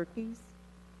the turkeys?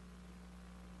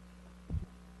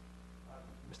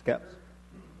 Mr. Capps.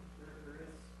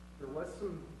 There was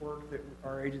some work that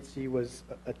our agency was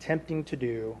attempting to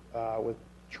do with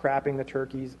trapping the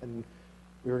turkeys, and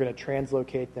we were going to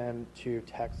translocate them to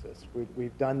Texas.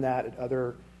 We've done that at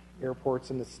other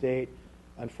airports in the state.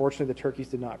 Unfortunately, the turkeys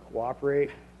did not cooperate.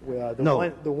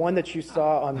 The one that you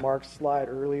saw on Mark's slide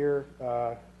earlier,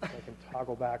 I can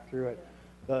toggle back through it.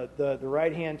 The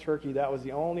right-hand turkey, that was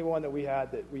the only one that we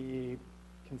had that we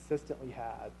consistently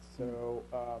had. So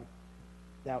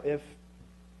now if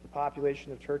the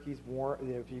population of turkeys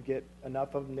if you get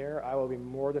enough of them there, I will be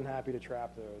more than happy to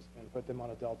trap those and put them on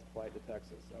a Delta flight to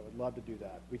Texas. I would love to do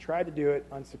that. We tried to do it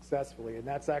unsuccessfully, and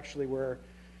that's actually where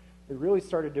we really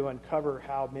started to uncover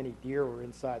how many deer were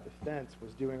inside the fence,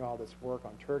 was doing all this work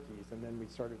on turkeys, and then we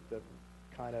started to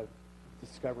kind of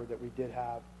discover that we did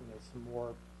have some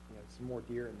more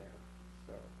deer in there.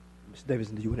 So, Mr.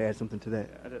 Davidson, do you want to add something to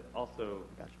that? I did also,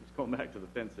 just going back to the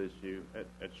fence issue,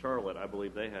 at Charlotte, I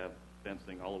believe they have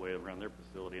fencing all the way around their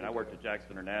facility, and I worked at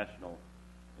Jackson International,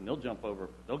 and they'll jump over,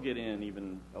 they'll get in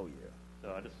even. Oh yeah.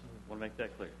 So I just want to make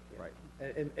that clear. Right.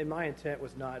 And my intent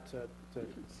was not to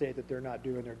say that they're not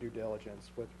doing their due diligence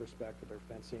with respect to their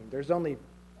fencing. There's only,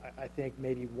 I think,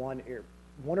 maybe one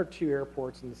or two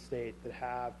airports in the state that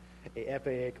have a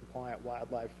FAA-compliant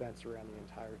wildlife fence around the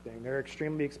entire thing. They're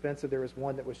extremely expensive. There was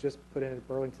one that was just put in at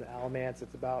Burlington Alamance.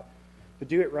 It's about, to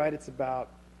do it right, I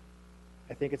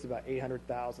think it's about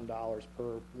 $800,000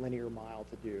 per linear mile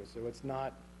to do. So it's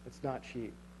not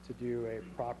cheap to do a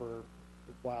proper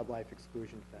wildlife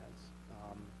exclusion fence.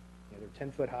 They're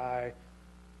 10 foot high,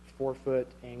 4 foot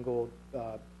angled,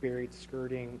 buried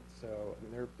skirting. So I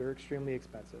mean, they're extremely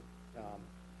expensive.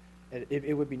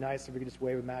 It would be nice if we could just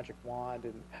wave a magic wand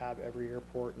and have every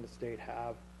airport in the state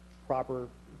have proper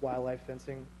wildlife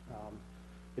fencing.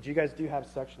 But you guys do have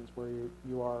sections where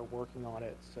you are working on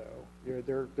it, so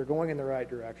they're going in the right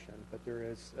direction. But there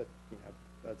is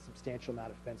a substantial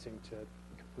amount of fencing to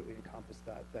completely encompass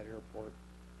that airport.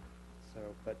 So,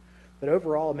 but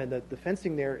overall, I mean, the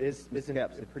fencing there is in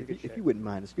pretty good shape. If you wouldn't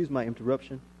mind, excuse my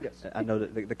interruption. Yes. I know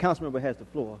that the council member has the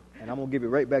floor, and I'm going to give it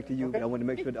right back to you. Okay. But I want to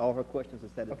make sure that all her questions are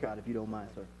satisfied, Okay. if you don't mind,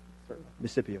 sir. Certainly.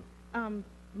 Ms. Scipio.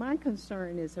 My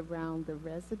concern is around the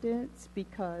residents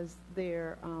because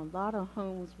there are a lot of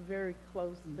homes very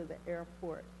close to the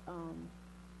airport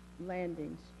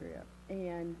landing strip.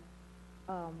 And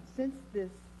since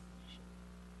this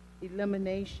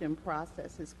elimination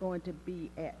process is going to be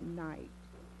at night,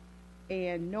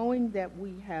 and knowing that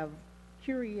we have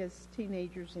curious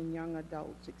teenagers and young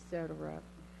adults, etc.,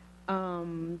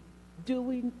 do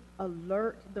we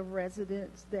alert the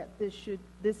residents that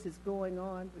this is going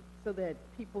on so that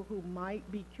people who might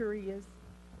be curious,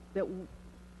 that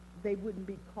they wouldn't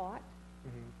be caught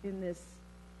in this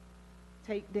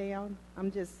takedown?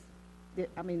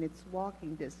 I mean, it's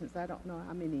walking distance. I don't know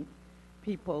how many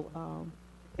people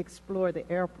explore the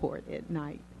airport at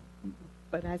night,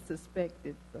 but I suspect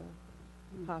it's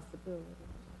a possibility.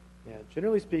 Yeah,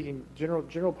 generally speaking,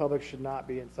 general public should not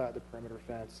be inside the perimeter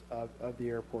fence of the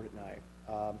airport at night.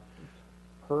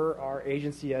 Per our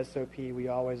agency SOP, we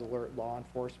always alert law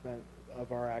enforcement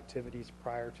of our activities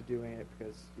prior to doing it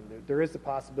because there is the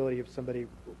possibility of somebody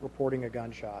reporting a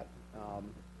gunshot.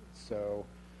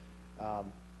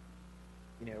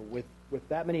 With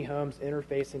that many homes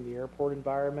interfacing the airport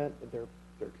environment, there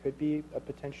could be a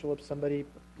potential of somebody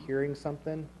hearing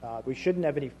something. We shouldn't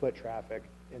have any foot traffic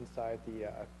inside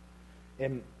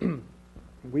and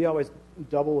we always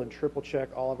double and triple check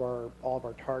all of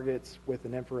our targets with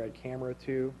an infrared camera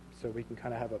too, so we can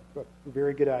kind of have a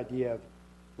very good idea of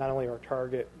not only our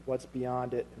target, what's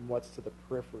beyond it, and what's to the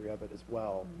periphery of it as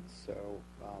well. So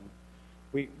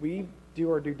we do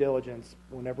our due diligence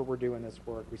whenever we're doing this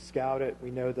work. We scout it.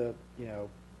 We know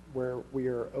where we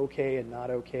are okay and not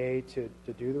okay to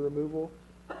do the removal.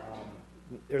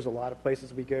 There's a lot of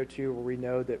places we go to where we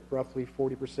know that roughly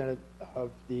 40%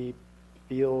 of the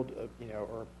field,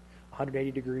 or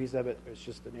 180 degrees of it is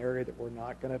just an area that we're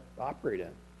not going to operate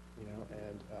in,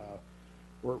 and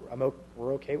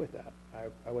we're okay with that.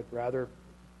 I would rather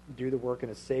do the work in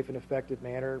a safe and effective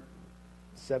manner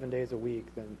 7 days a week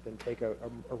than take a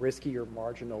risky or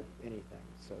marginal anything.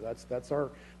 So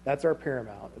that's our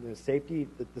paramount. And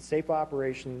the safe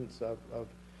operations of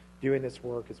doing this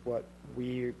work is what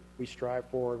we strive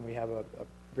for, and we have a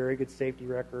very good safety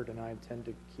record, and I intend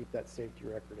to keep that safety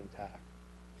record intact.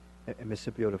 And Ms.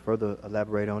 Scipio, to further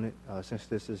elaborate on it, since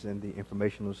this is in the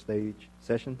informational stage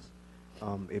sessions,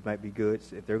 it might be good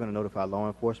if they're going to notify law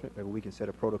enforcement, maybe we can set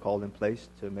a protocol in place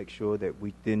to make sure that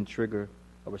we then trigger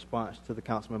a response to the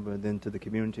council member and then to the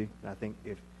community. And I think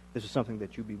if this is something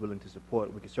that you'd be willing to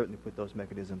support, we can certainly put those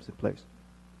mechanisms in place.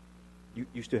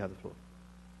 You still have the floor.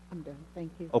 I'm done.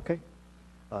 Thank you. Okay.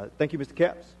 Thank you, Mr.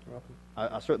 Capps. You're welcome.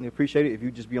 I certainly appreciate it. If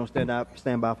you just be on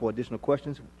standby for additional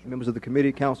questions. Members of the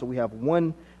committee, council, we have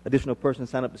one additional person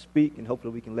sign up to speak, and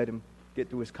hopefully we can let him get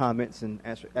through his comments and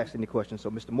ask any questions. So,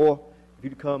 Mr. Moore, if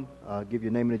you'd come, give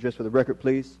your name and address for the record,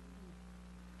 please.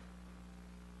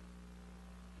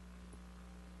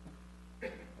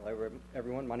 Hello,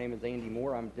 everyone. My name is Andy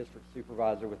Moore. I'm District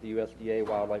Supervisor with the USDA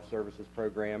Wildlife Services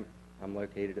Program. I'm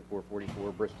located at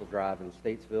 444 Bristol Drive in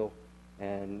Statesville.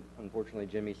 And unfortunately,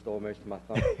 Jimmy stole most of my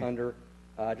thunder.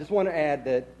 I just want to add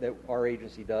that our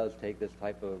agency does take this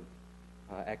type of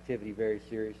activity very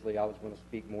seriously. I was going to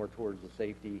speak more towards the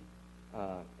safety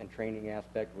and training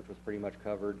aspect, which was pretty much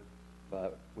covered.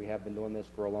 But we have been doing this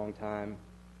for a long time.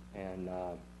 And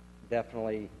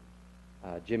definitely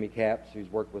Jimmy Capps,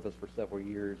 who's worked with us for several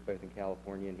years, both in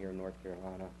California and here in North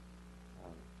Carolina,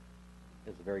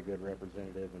 is a very good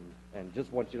representative, and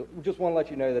just want to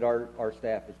let you know that our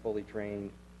staff is fully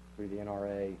trained through the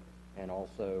NRA, and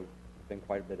also spend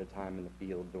quite a bit of time in the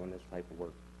field doing this type of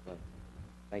work. So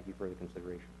thank you for the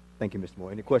consideration. Thank you, Mr.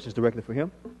 Moore. Any questions directly for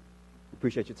him?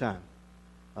 Appreciate your time.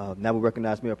 Now we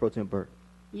recognize Mayor Pro Tem Burt.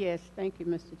 Yes, thank you,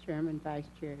 Mr. Chairman, Vice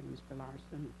Chair, Mr.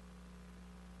 Larson,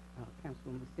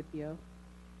 Councilwoman Scipio.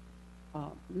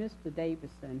 Mr.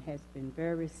 Davidson has been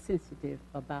very sensitive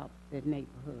about the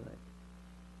neighborhood.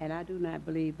 And I do not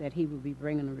believe that he will be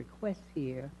bringing a request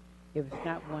here if it's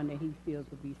not one that he feels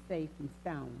will be safe and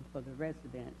sound for the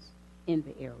residents in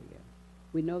the area.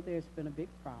 We know there's been a big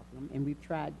problem, and we've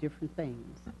tried different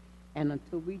things. And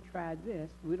until we try this,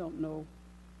 we don't know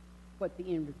what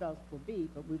the end results will be,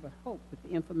 but we would hope with the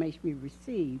information we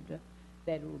received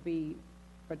that it will be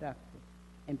productive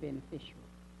and beneficial.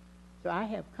 So I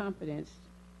have confidence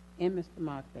and Mr.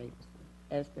 Mark Davidson,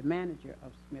 as the manager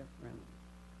of Smith Reynolds,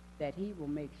 that he will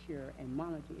make sure and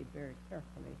monitor it very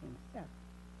carefully himself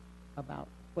about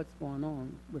what's going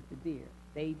on with the deer.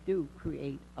 They do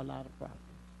create a lot of problems.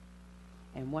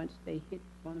 And once they hit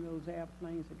one of those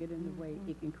airplanes or get in the way,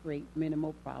 it can create many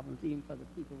more problems even for the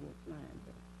people who are flying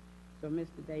there. So,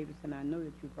 Mr. Davidson, I know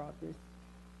that you brought this.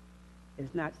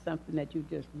 It's not something that you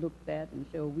just looked at and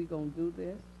said, we're going to do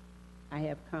this. I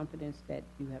have confidence that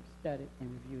you have studied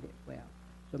and reviewed it well.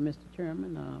 So, Mr.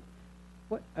 Chairman,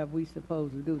 what are we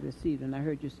supposed to do this evening? I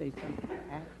heard you say something.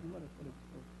 Action. What are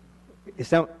we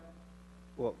supposed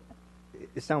to do?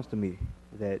 It sounds to me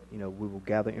that we will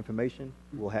gather information,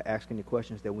 we'll ask any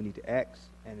questions that we need to ask,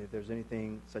 and if there's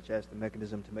anything such as the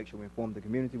mechanism to make sure we inform the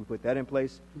community, we put that in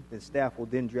place. Then staff will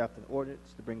then draft an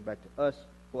ordinance to bring back to us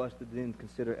for us to then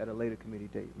consider at a later committee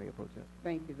date. Mayor Pro Tem.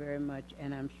 Thank you very much,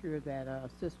 and I'm sure that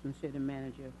Assistant City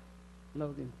Manager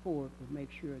Logan Ford will make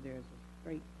sure there's a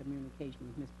great communication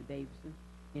with Mr. Davidson.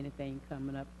 Anything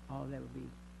coming up, all that will be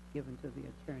given to the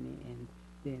attorney, and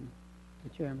then the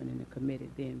chairman and the committee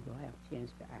then will have a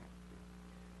chance to act.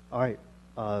 All right.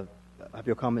 Have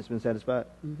your comments been satisfied?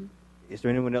 Mm-hmm. Is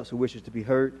there anyone else who wishes to be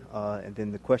heard? And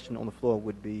then the question on the floor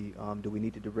would be, do we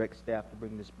need to direct staff to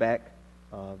bring this back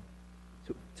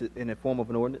in the form of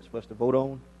an ordinance for us to vote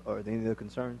on, or are there any other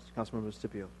concerns? Councilmember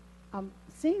Scipio.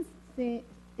 Since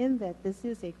in that this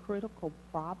is a critical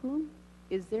problem,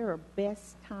 is there a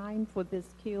best time for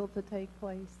this kill to take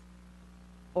place?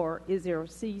 Or is there a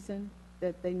season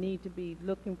that they need to be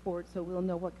looking for it so we'll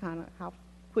know how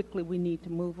quickly we need to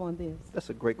move on this? That's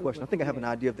a great question. I think I have an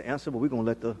idea of the answer, but we're going to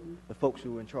let the folks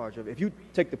who are in charge of it. If you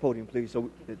take the podium, please, so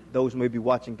that those who may be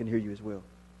watching can hear you as well.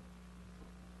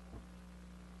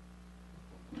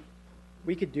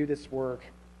 We could do this work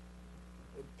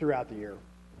throughout the year.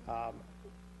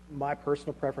 My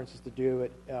personal preference is to do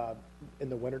it in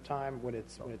the wintertime when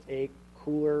it's A,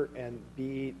 cooler, and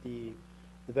B, the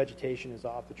vegetation is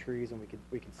off the trees and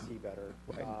we can see better.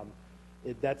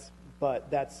 Right.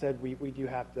 But that said, we do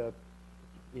have to,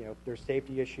 there's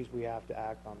safety issues we have to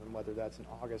act on them, whether that's in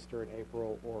August or in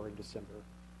April or in December.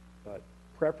 But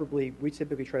preferably, we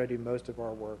typically try to do most of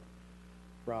our work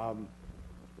from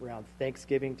around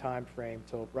Thanksgiving time frame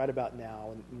till right about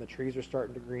now. And when the trees are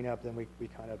starting to green up, then we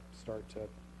kind of start to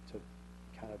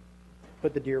kind of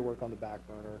put the deer work on the back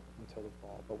burner until the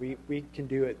fall. But we can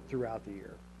do it throughout the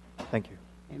year. Thank you.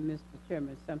 And Mr.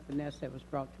 Chairman, something else that was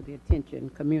brought to the attention,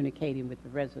 communicating with the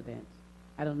residents.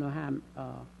 I don't know how,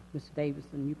 Mr.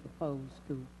 Davidson, you propose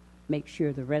to make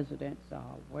sure the residents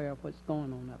are aware of what's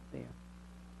going on up there.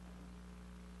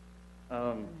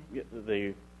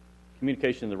 The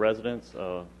communication to the residents,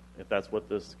 if that's what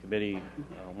this committee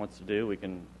wants to do, we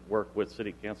can work with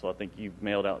City Council. I think you've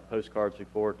mailed out postcards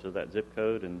before to that zip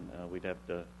code, and we'd have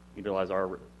to utilize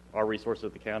our resources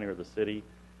at the county or the city.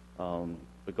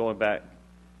 But going back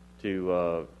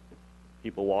to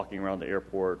people walking around the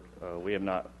airport, we have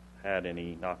not had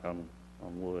any, knock on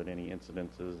wood, any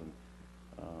incidences, and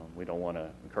we don't want to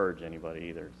encourage anybody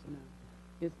either. So. No.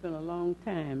 It's been a long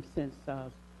time since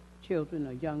children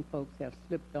or young folks have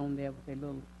slipped on there with their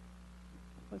little,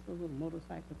 what's those little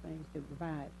motorcycle things they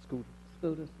provide?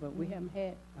 Scooters, but we haven't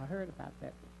had or heard about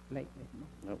that lately.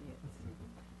 Nope. Yes.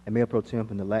 And Mayor Pro Tem,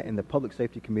 in the Public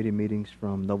Safety Committee meetings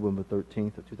from November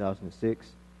 13th of 2006,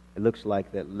 it looks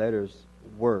like that letters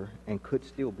were and could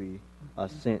still be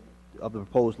sent, of the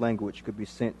proposed language could be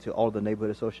sent to all of the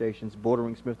neighborhood associations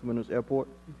bordering Smith Reynolds Airport.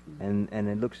 And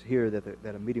it looks here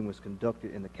that a meeting was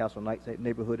conducted in the Castle Knights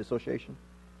Neighborhood Association.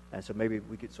 And so maybe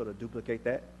we could sort of duplicate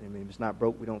that. I mean, if it's not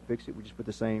broke, we don't fix it. We just put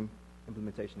the same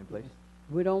implementation in place.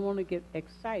 We don't want to get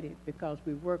excited because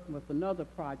we're working with another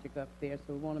project up there,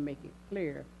 so we want to make it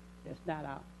clear that's not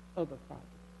our other project.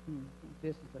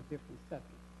 This is a different subject.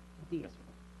 Deal.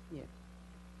 Yes.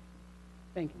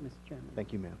 Thank you, Mr. Chairman.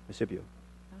 Thank you, ma'am. Ms. Scipio.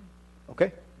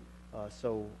 Okay.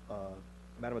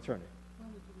 Madam Attorney.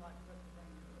 When would you like us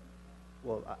to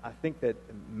bring it? Well, I think that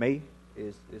May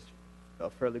is a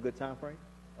fairly good time frame.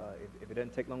 If it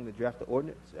doesn't take long to draft the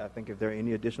ordinance, I think if there are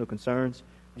any additional concerns,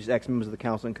 just ask members of the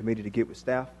council and committee to get with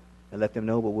staff and let them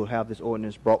know, but we'll have this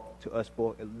ordinance brought to us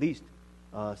for at least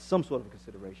some sort of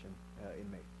consideration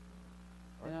in May.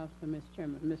 And also, Mr.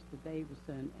 Chairman, Mr.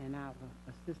 Davidson and our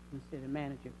Assistant City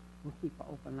Manager will keep an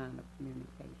open line of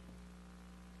communication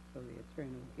so the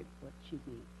attorney will get what she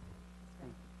needs.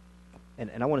 Thank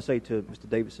you. And I want to say to Mr.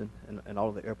 Davidson and all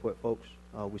of the airport folks,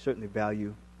 we certainly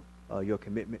value your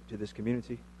commitment to this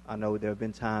community. I know there have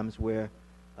been times where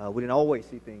we didn't always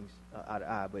see things eye to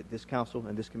eye, but this council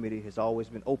and this committee has always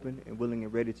been open and willing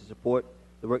and ready to support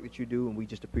the work that you do, and we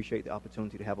just appreciate the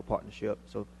opportunity to have a partnership.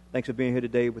 So thanks for being here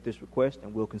today with this request,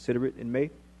 and we'll consider it in May,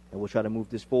 and we'll try to move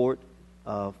this forward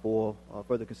for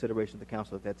further consideration of the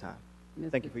council at that time.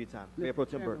 Thank you for your time. Mayor Pro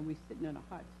Tem Burke. We're sitting in a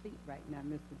hot seat right now,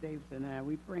 Mr. Davidson and I.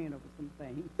 We're praying over some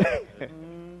things.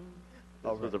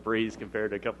 This was a breeze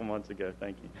compared to a couple months ago.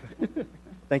 Thank you.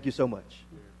 Thank you so much.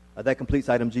 That completes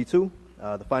item G2.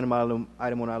 The final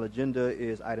item on our agenda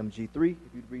is item G3. If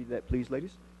you'd read that, please,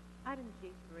 ladies. Item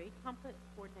G3, Complex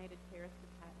Coordinated Terrorist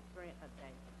Attack Grant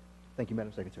Update. Thank you,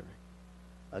 Madam Secretary.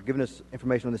 Giving us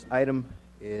information on this item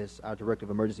is our Director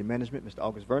of Emergency Management, Mr.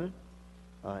 August Vernon.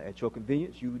 At your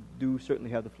convenience, you do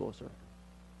certainly have the floor, sir.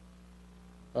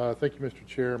 Thank you, Mr.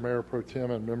 Chair, Mayor Pro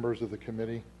Tem, and members of the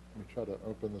committee. Let me try to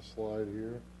open the slide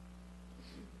here.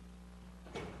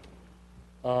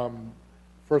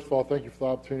 First of all, thank you for the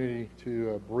opportunity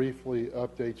to briefly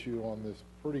update you on this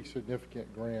pretty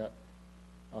significant grant.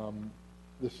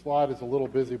 This slide is a little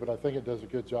busy, but I think it does a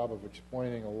good job of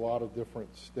explaining a lot of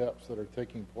different steps that are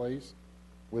taking place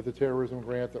with the terrorism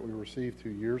grant that we received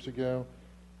 2 years ago.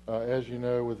 As you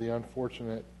know, with the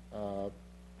unfortunate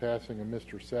passing of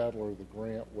Mr. Sadler, the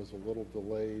grant was a little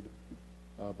delayed,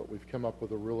 but we've come up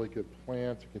with a really good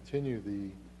plan to continue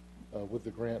with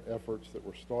the grant efforts that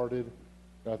were started.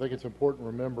 And I think it's important to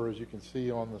remember, as you can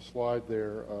see on the slide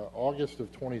there, August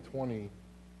of 2020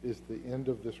 is the end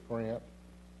of this grant,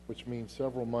 which means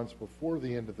several months before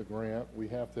the end of the grant, we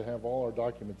have to have all our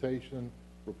documentation,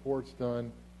 reports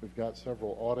done. We've got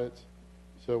several audits.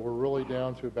 So we're really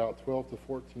down to about 12 to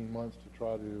 14 months to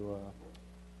try to,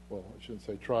 well, I shouldn't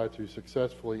say try to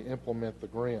successfully implement the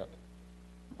grant.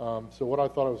 So what I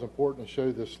thought it was important to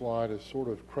show this slide is sort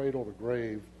of cradle to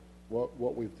grave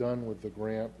what we've done with the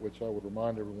grant, which I would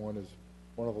remind everyone is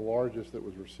one of the largest that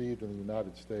was received in the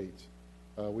United States.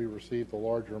 We received a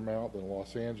larger amount than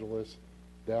Los Angeles,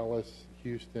 Dallas,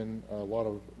 Houston, a lot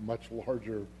of much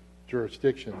larger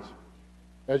jurisdictions.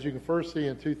 As you can first see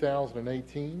in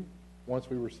 2018, once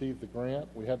we received the grant,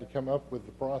 we had to come up with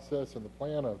the process and the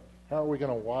plan of how are we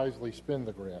going to wisely spend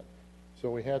the grant.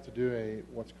 So we had to do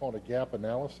what's called a gap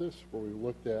analysis, where we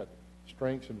looked at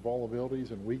strengths and vulnerabilities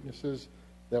and weaknesses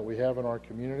that we have in our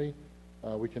community.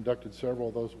 We conducted several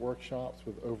of those workshops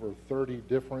with over 30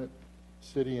 different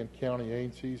city and county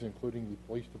agencies, including the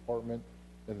police department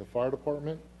and the fire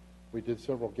department. We did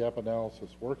several gap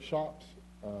analysis workshops,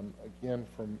 again,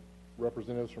 from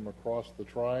representatives from across the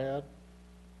triad.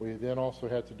 We then also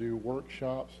had to do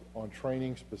workshops on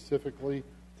training specifically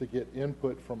to get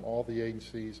input from all the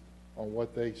agencies on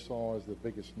what they saw as the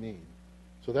biggest need.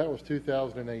 So that was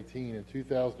 2018. In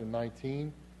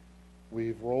 2019,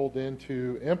 we've rolled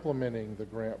into implementing the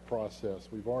grant process.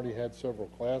 We've already had several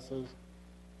classes.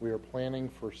 We are planning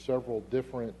for several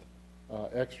different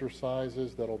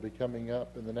exercises that will be coming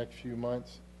up in the next few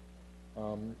months.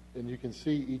 And you can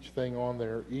see each thing on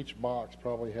there. Each box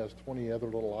probably has 20 other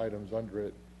little items under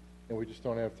it, and we just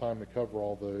don't have time to cover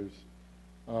all those.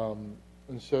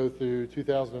 And so through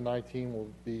 2019, we'll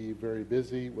be very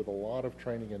busy with a lot of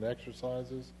training and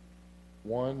exercises.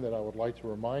 One that I would like to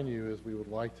remind you is we would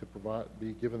like to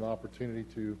be given the opportunity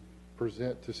to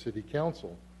present to City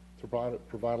Council to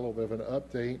provide a little bit of an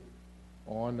update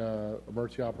on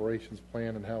emergency operations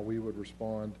plan and how we would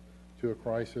respond to a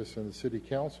crisis and the City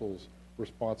Council's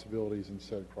responsibilities in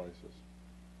said crisis.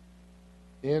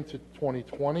 Into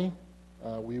 2020,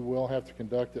 we will have to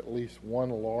conduct at least one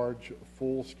large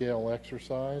full-scale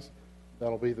exercise.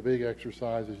 That'll be the big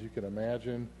exercise, as you can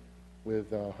imagine,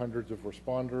 with hundreds of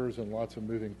responders and lots of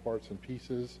moving parts and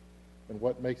pieces. And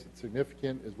what makes it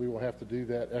significant is we will have to do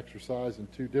that exercise in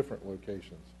 2 different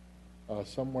locations,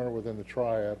 somewhere within the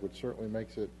triad, which certainly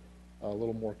makes it a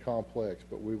little more complex,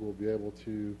 but we will be able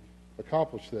to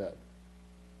accomplish that.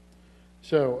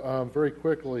 So very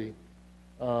quickly,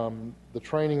 the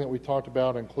training that we talked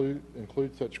about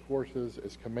include such courses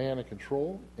as command and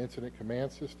control, incident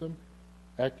command system,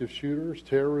 active shooters,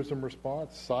 terrorism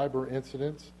response, cyber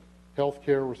incidents,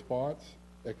 healthcare response,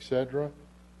 etc.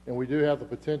 And we do have the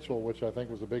potential, which I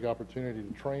think was a big opportunity,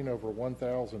 to train over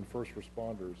 1,000 first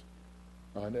responders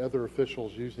and other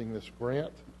officials using this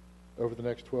grant over the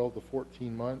next 12 to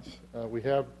 14 months. I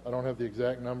don't have the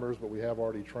exact numbers, but we have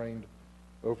already trained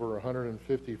over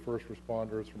 150 first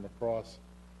responders from across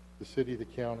the city, the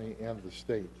county, and the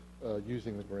state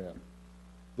using the grant.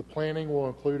 The planning will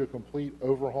include a complete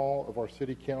overhaul of our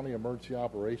city-county emergency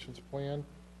operations plan.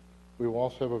 We will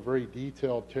also have a very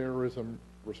detailed terrorism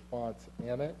response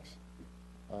annex,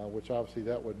 which obviously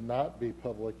that would not be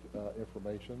public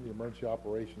information. The emergency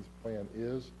operations plan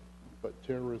is, but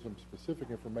terrorism-specific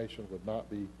information would not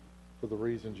be, for the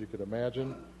reasons you could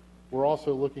imagine. We're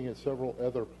also looking at several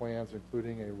other plans,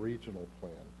 including a regional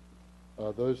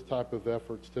plan. Those type of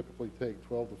efforts typically take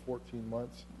 12 to 14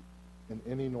 months in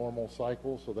any normal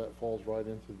cycle, so that falls right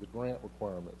into the grant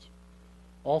requirements.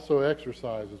 Also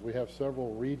exercises. We have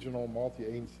several regional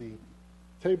multi-agency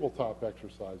tabletop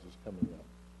exercises coming up,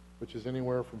 which is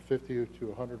anywhere from 50 to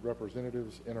 100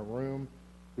 representatives in a room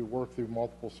who work through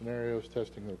multiple scenarios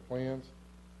testing their plans.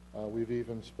 We've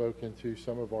even spoken to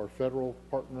some of our federal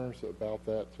partners about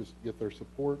that to get their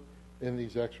support in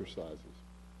these exercises.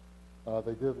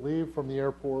 They did leave from the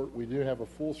airport. We do have a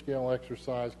full-scale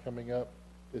exercise coming up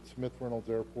at Smith Reynolds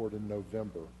Airport in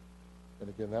November. And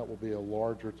again, that will be a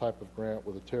larger type of grant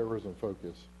with a terrorism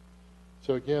focus.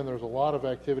 So again, there's a lot of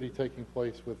activity taking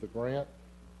place with the grant.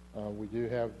 We do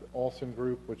have Olson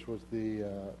Group, which was the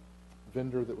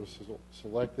vendor that was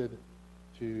selected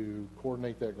to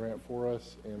coordinate that grant for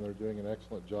us, and they're doing an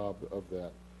excellent job of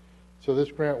that. So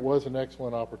this grant was an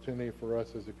excellent opportunity for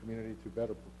us as a community to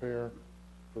better prepare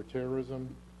for terrorism.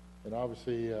 And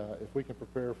obviously, if we can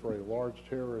prepare for a large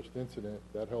terrorist incident,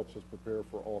 that helps us prepare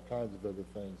for all kinds of other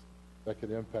things that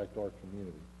could impact our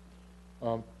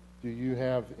community. Do you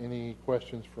have any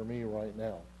questions for me right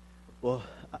now? Well,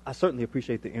 I certainly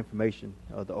appreciate the information,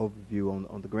 the overview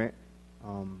on the grant.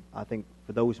 I think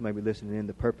for those who may be listening in,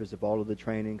 the purpose of all of the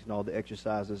trainings and all the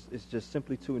exercises is just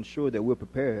simply to ensure that we're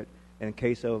prepared in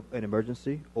case of an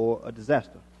emergency or a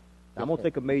disaster. Now, I'm going to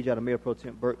take a page out of Mayor Pro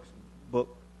Tem Burke's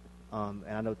book, and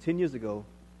I know 10 years ago,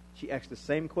 she asked the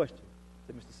same question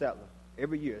to Mr. Sattler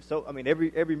every year. So, I mean,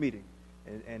 every meeting.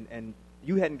 And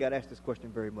you hadn't got asked this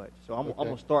question very much. So I'm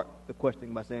going to start the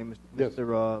questioning by saying,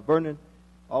 Mr. Vernon,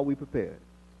 are we prepared?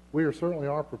 We certainly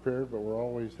are prepared, but we'll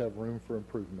always have room for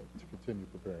improvement to continue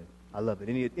preparing. I love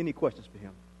it. Any questions for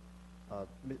him?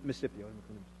 Ms. Scipio.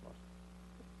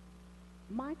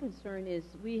 My concern is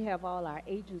we have all our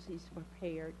agencies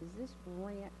prepared. Does this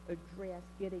grant address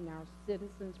getting our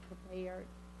citizens prepared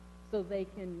so they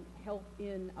can help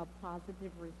in a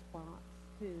positive response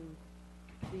to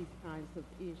these kinds of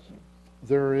issues?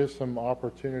 There is some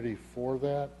opportunity for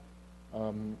that.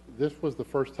 This was the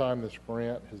first time this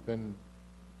grant has been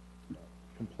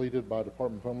completed by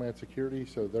Department of Homeland Security,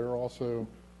 so they're also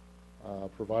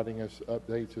providing us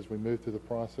updates as we move through the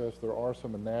process. There are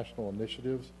some national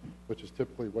initiatives, which is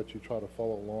typically what you try to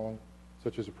follow along,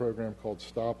 such as a program called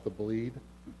Stop the Bleed,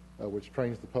 which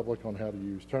trains the public on how to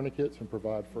use tourniquets and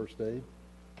provide first aid.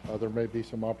 There may be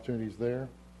some opportunities there.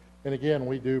 And again,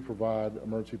 we do provide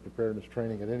emergency preparedness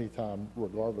training at any time,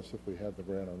 regardless if we have the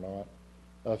grant or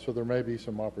not. So there may be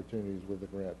some opportunities with the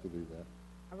grant to do that.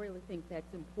 I really think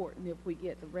that's important if we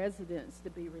get the residents to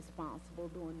be responsible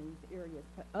during these areas.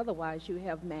 Otherwise, you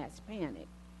have mass panic,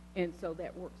 and so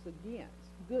that works against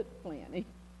good planning.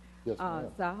 Yes,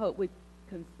 ma'am. So I hope we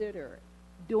consider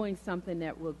doing something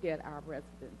that will get our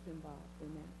residents involved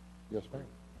in that. Yes, ma'am.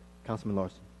 Councilman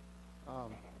Larson.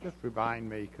 Just remind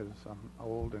me, because I'm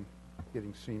old and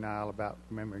getting senile about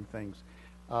remembering things.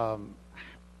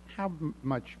 How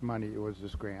much money was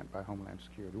this grant by Homeland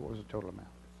Security? What was the total amount?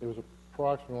 It was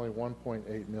approximately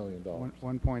 $1.8 million.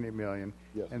 $1.8 million.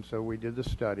 Yes. And so we did the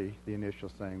study, the initial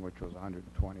thing, which was $120,000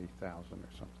 or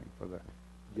something for the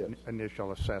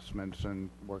initial assessments and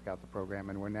work out the program.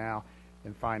 And we're now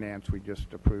in finance. We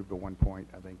just approved a 1.7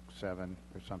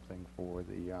 or something for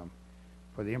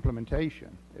the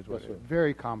implementation. It's a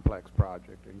very complex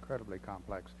project, incredibly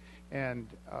complex. And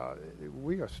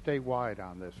we are statewide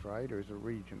on this, right, or is it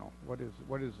regional? What is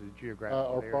the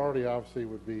geographical Our area? priority obviously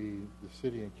would be the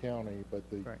city and county, but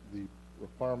the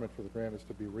requirement for the grant is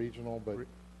to be regional. But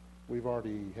we've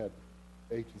already had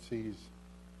agencies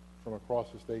from across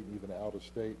the state and even out of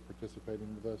state participating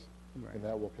with us, and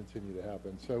that will continue to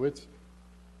happen. So it's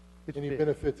any big.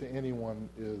 benefit to anyone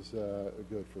is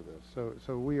good for this.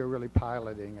 So we are really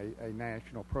piloting a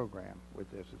national program with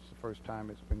this. It's the first time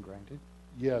it's been granted.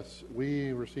 Yes,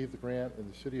 we received the grant,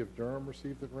 and the city of Durham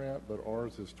received the grant, but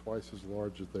ours is twice as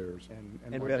large as theirs.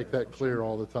 And we make that clear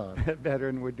all the time. Better,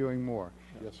 and we're doing more.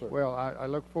 Yes, sir. Well, I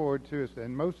look forward to it.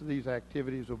 And most of these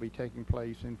activities will be taking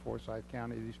place in Forsyth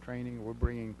County. These training, we're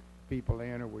bringing people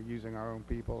in, or we're using our own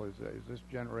people. Is this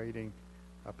generating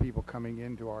people coming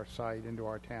into our site, into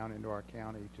our town, into our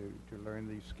county to learn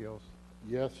these skills?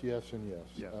 Yes, yes, and yes.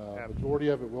 Yes, majority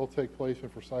of it will take place in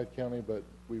Forsyth County, but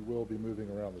we will be moving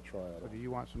around the triad. So do you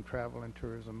want some travel and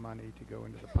tourism money to go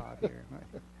into the pot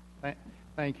here?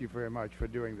 Thank you very much for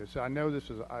doing this. I know this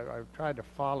is, I've tried to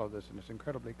follow this, and it's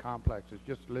incredibly complex. It's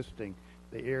just listing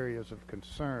the areas of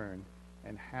concern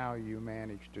and how you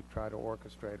manage to try to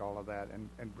orchestrate all of that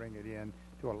and bring it in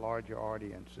to a larger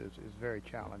audience is very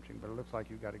challenging, but it looks like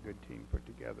you've got a good team put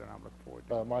together, and I'm looking forward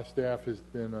to it. My staff has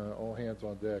been all hands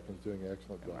on deck and is doing an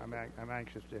excellent job. I'm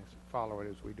anxious to follow it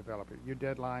as we develop it. Your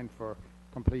deadline for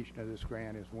completion of this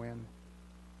grant is when?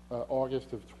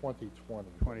 August of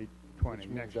 2020. 2020, which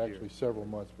means next year. actually several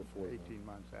months before 18 then.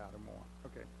 months out or more.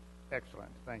 Okay,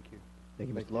 excellent. Thank you. Thank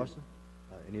you, Mr. Larson.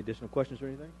 Any additional questions or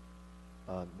anything?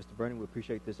 Mr. Vernon, we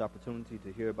appreciate this opportunity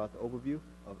to hear about the overview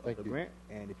of the grant,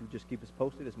 and if you just keep us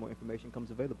posted as more information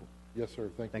comes available. Yes, sir.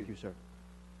 Thank you. Thank you, sir.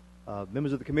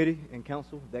 Members of the committee and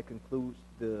council, that concludes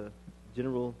the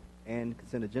general and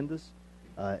consent agendas.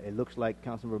 It looks like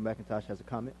Councilmember McIntosh has a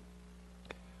comment.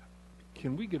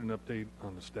 Can we get an update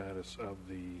on the status of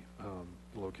the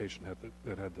location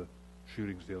that had the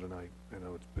shootings the other night? I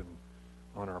know it's been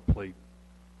on our plate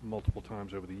multiple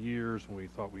times over the years, and we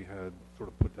thought we had sort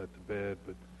of put that to bed,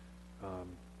 but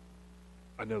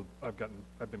I know I've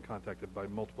been contacted by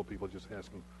multiple people just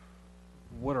asking,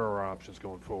 what are our options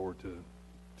going forward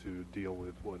to deal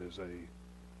with what is a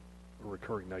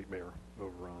recurring nightmare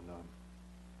over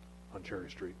on Cherry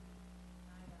Street?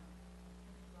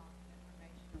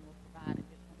 We'll provide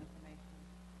additional information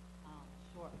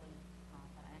shortly,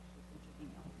 but I actually sent you an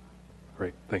email.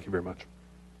 Great. Thank you very much.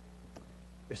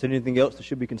 Is there anything else that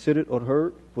should be considered or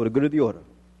heard for the good of the order?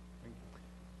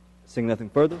 Seeing nothing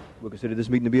further, we'll consider this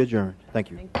meeting to be adjourned.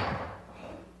 Thank you. Thank you.